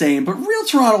exactly the same, but real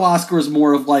Toronto Oscar is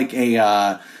more of like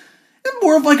a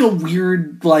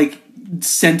weird, like,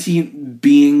 sentient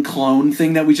being clone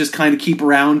thing that we just kind of keep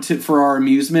around for our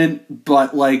amusement,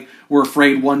 but, like, we're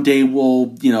afraid one day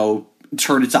will,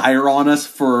 turn its ire on us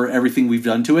for everything we've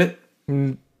done to it.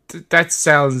 That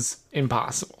sounds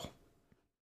impossible.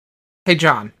 Hey,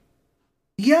 John.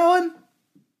 Yeah, Owen?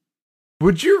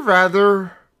 Would you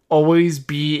rather always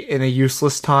be in a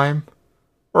useless time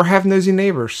or have nosy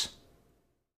neighbors?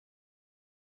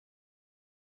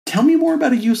 Tell me more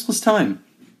about a useless time.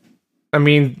 I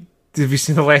mean, have you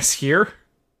seen the last year?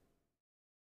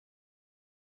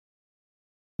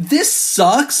 This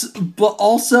sucks, but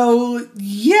also,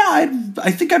 yeah,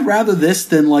 I think I'd rather this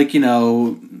than, like,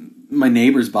 my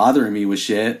neighbors bothering me with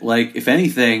shit. Like, if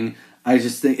anything, I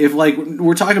just think, if, like,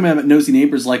 we're talking about nosy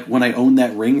neighbors, like, when I owned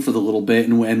that Ring for the little bit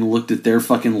and looked at their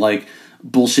fucking, like,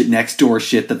 bullshit next door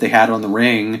shit that they had on the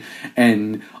Ring,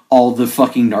 and all the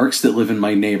fucking narcs that live in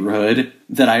my neighborhood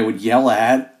that I would yell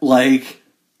at, like,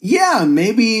 yeah,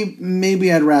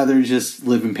 maybe I'd rather just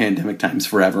live in pandemic times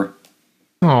forever.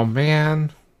 Oh,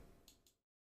 man.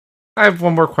 I have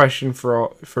one more question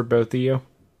for both of you.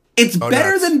 It's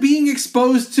better than being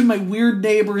exposed to my weird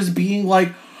neighbors being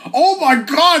like, oh my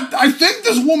God, I think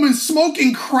this woman's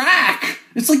smoking crack.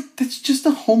 It's like, that's just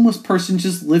a homeless person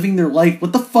just living their life.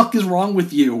 What the fuck is wrong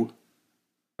with you?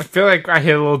 I feel like I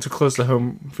hit a little too close to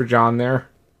home for John there.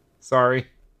 Sorry.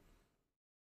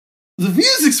 The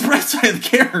views expressed by the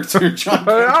character, John.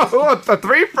 Oh, it's a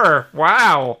threefer.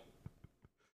 Wow.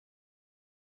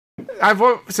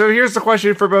 So here's the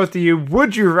question for both of you.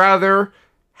 Would you rather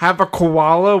have a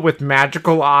koala with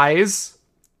magical eyes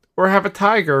or have a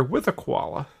tiger with a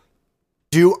koala?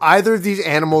 Do either of these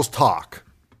animals talk?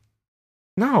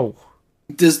 No.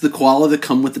 Does the koala that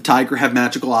come with the tiger have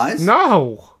magical eyes?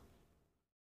 No.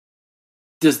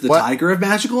 Does the What? tiger have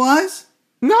magical eyes?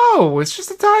 No, it's just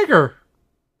a tiger.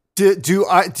 Do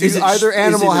either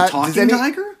animal is it a have talking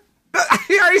tiger?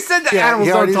 He already said that animals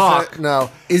he don't already talk. said-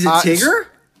 no. Is it Tigger?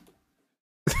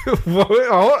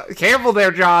 Oh, careful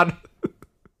there, John.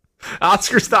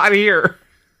 Oscar's not here.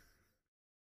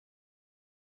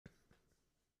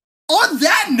 On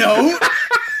that note,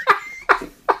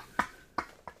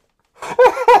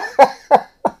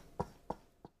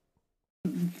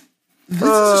 this is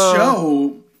a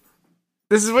show.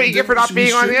 This is what you get for not We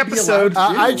being on the shouldn't be episode.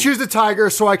 allowed to I choose the tiger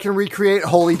so I can recreate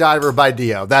Holy Diver by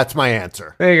Dio. That's my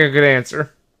answer. There you go, good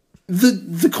answer.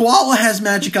 The koala has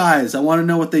magic eyes. I want to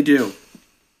know what they do.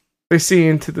 They see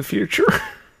into the future.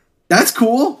 That's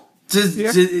cool.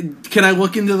 Yeah. Can I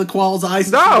look into the koala's eyes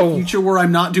and No. see the future where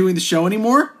I'm not doing the show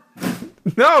anymore?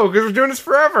 No, because we're doing this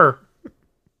forever.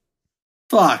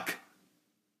 Fuck.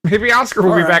 Maybe Oscar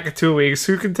will All be right. back in 2 weeks.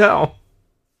 Who can tell?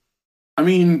 I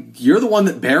mean, you're the one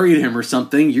that buried him or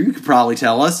something. You could probably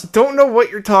tell us. Don't know what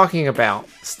you're talking about.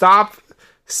 Stop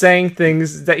saying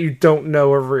things that you don't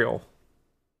know are real.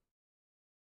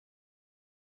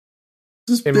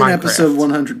 This has In been Minecraft. episode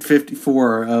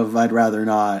 154 of I'd Rather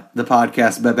Not, the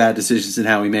podcast about bad decisions and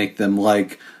how we make them,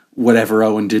 like whatever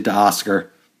Owen did to Oscar.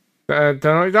 Don't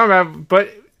know what you're talking about, but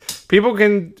people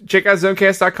can check out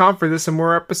zonecast.com for this and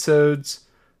more episodes.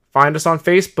 Find us on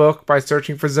Facebook by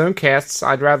searching for Zonecasts.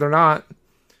 I'd rather not.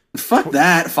 Fuck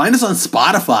that. Find us on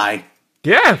Spotify.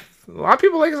 Yeah, a lot of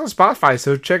people like us on Spotify,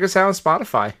 so check us out on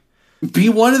Spotify. Be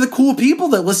one of the cool people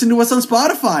that listen to us on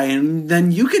Spotify, and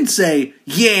then you can say,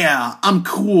 yeah, I'm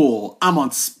cool. I'm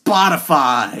on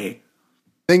Spotify.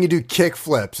 Then you do kick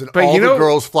flips and But all you the know-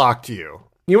 girls flock to you.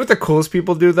 You know what the coolest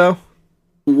people do, though?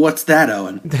 What's that,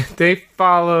 Owen? They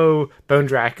follow Bone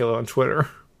Dracula on Twitter.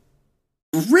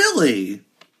 Really?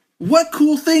 What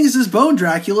cool things has Bone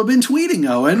Dracula been tweeting,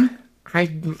 Owen? I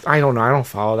don't know. I don't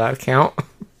follow that account.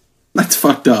 That's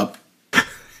fucked up.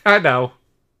 I know.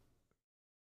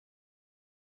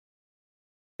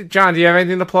 John, do you have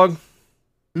anything to plug?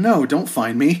 No, don't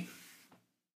find me.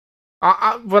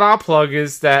 What I'll plug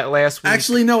is that last week.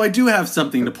 Actually, no, I do have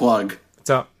something to plug. What's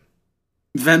up?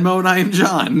 Venmo and I am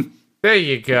John. There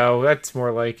you go. That's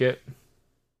more like it.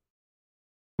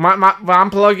 What I'm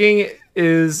plugging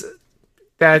is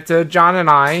that John and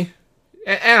I,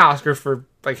 and Oscar for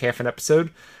like half an episode,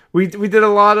 we did a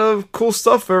lot of cool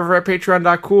stuff over at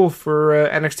patreon.cool for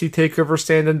NXT TakeOver,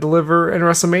 Stand and Deliver, and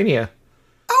WrestleMania.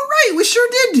 Oh, right, we sure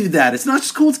did do that. It's not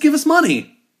just cool to give us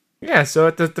money. Yeah, so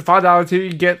at the $5 tier,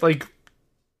 you get like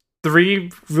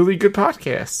 3 really good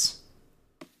podcasts.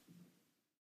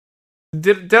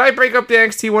 Did I break up the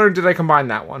NXT one or did I combine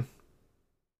that one?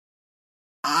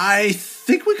 I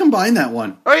think we combined that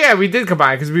one. Oh yeah, we did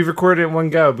combine because we recorded it in one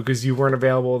go because you weren't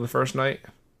available the first night.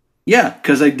 Yeah,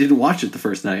 because I didn't watch it the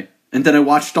first night. And then I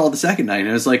watched all the second night, and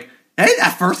I was like, hey,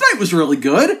 that first night was really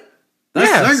good. That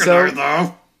Yeah, second so- night,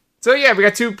 though. So yeah, we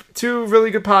got two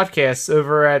really good podcasts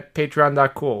over at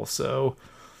patreon.cool. So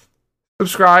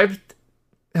subscribe.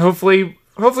 Hopefully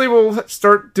we'll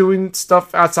start doing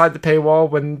stuff outside the paywall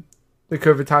when the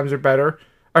COVID times are better.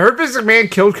 I heard Vince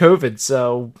McMahon killed COVID,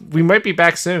 so we might be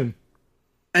back soon.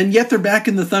 And yet they're back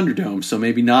in the Thunderdome, so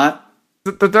maybe not.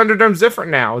 The Thunderdome's different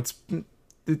now.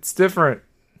 It's different.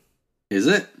 Is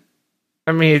it?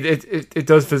 I mean, it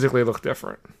does physically look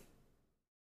different.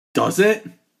 Does it?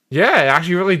 Yeah, it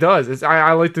actually really does.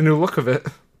 I like the new look of it.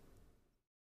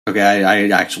 Okay, I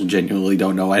actually genuinely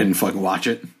don't know. I didn't fucking watch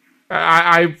it.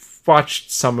 I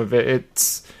watched some of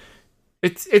it.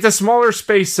 It's a smaller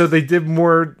space, so they did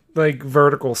more like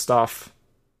vertical stuff.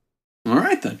 All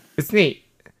right, then. It's neat.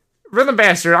 Rhythm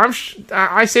Bastard,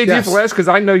 I saved Yes. you for last because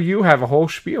I know you have a whole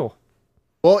spiel.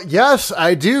 Well, yes,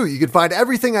 I do. You can find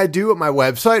everything I do at my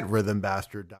website,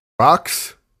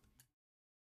 rhythmbastard.rocks.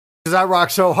 Because I rock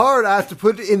so hard, I have to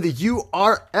put it in the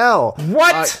URL.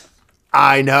 What?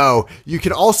 I know. You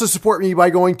can also support me by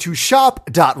going to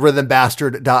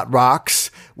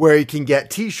shop.rhythmbastard.rocks, where you can get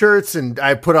t-shirts, and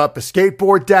I put up a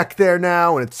skateboard deck there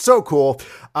now, and it's so cool. He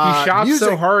shot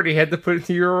so hard he had to put it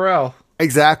in the URL.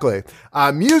 Exactly.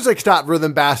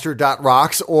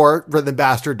 Music.rhythmbastard.rocks or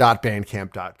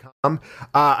rhythmbastard.bandcamp.com.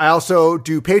 I also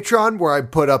do Patreon, where I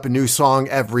put up a new song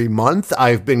every month.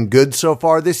 I've been good so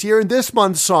far this year, and this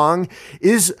month's song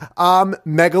is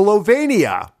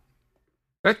Megalovania.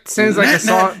 That sounds like a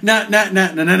song. Yeah,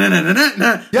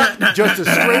 just a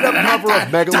straight up cover of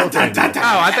Megalovania. Oh,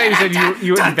 I thought you said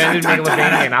you invented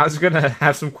Megalovania, and I was gonna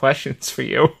have some questions for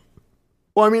you.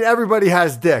 Well, I mean, everybody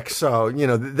has dicks, so, you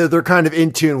know, they're kind of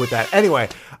in tune with that. Anyway,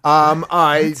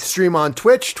 I stream on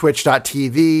Twitch,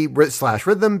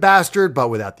 twitch.tv/Rhythm Bastard, but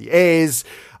without the A's.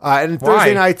 And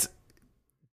Thursday nights,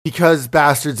 because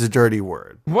bastard's a dirty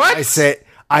word. What? I say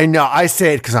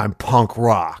it because I'm punk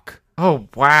rock. Oh,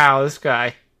 wow, this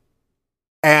guy.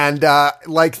 And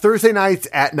like Thursday nights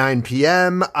at 9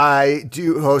 p.m., I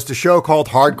do host a show called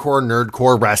Hardcore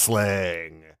Nerdcore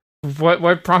Wrestling.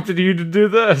 What prompted you to do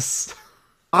this?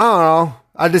 I don't know.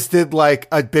 I just did like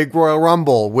a big Royal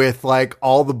Rumble with like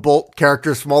all the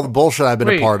characters from all the bullshit I've been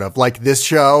a part of. Like this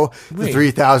show, the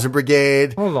 3000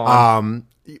 Brigade. Hold on.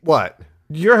 What?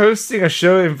 You're hosting a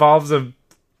show that involves a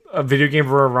video game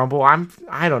Royal Rumble?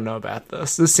 I don't know about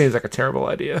this. This seems like a terrible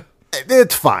idea.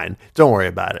 It's fine. Don't worry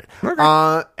about it.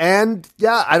 Okay. And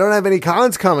yeah, I don't have any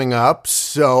cons coming up.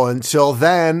 So until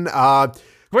then, what are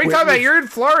you talking about? You're in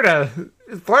Florida.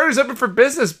 Florida's open for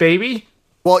business, baby.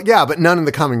 Well, yeah, but none in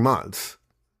the coming months.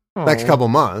 Oh. Next couple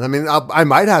months. I mean, I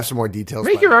might have some more details.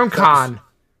 Make your own con.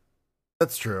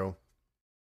 That's true.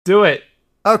 Do it.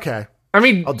 Okay. I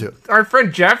mean, I'll do it. Our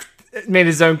friend Jeff made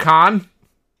his own con.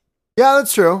 Yeah,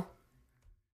 that's true.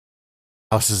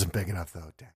 House isn't big enough,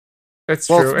 though. Damn. That's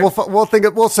true. We'll think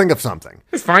of something.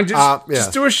 It's fine.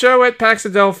 Just do a show at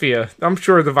Paxadelphia. I'm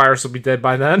sure the virus will be dead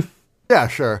by then. Yeah,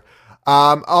 sure.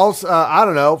 Also, I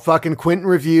don't know, fucking Quentin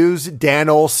Reviews, Dan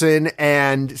Olson,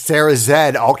 and Sarah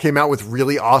Zed all came out with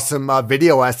really awesome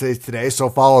video essays today, so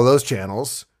follow those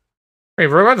channels. Wait,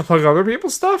 we're allowed to plug other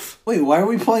people's stuff? Wait, why are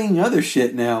we playing other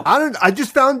shit now? I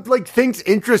just found like things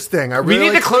interesting. We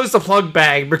need to close the plug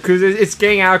bag because it's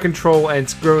getting out of control and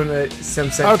it's growing some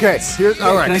sense. Okay,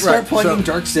 all right. Can I start plugging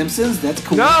Dark Simpsons? That's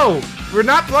cool. No, we're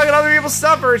not plugging other people's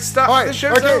stuff or stuff. All right, the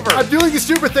show's over. I'm doing a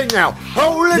stupid thing now.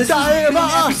 Holy This has been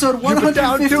episode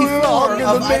 154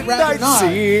 of I'd Rather Not.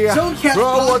 Zonecast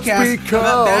podcast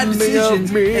about bad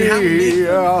decisions and how we make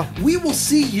them. We will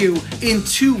see you in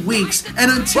 2 weeks,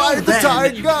 and until then.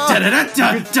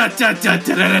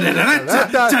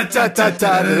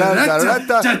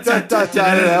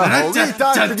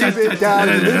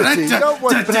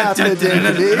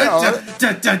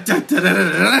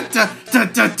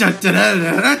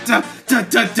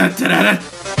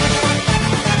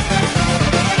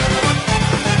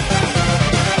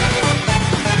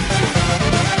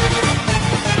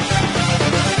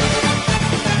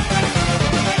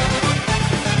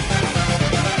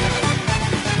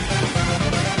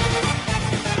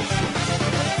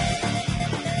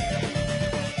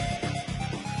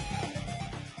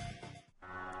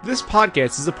 This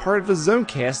podcast is a part of the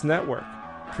Zonecast Network,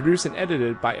 produced and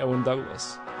edited by Owen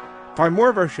Douglas. Find more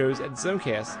of our shows at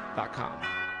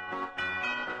zonecast.com.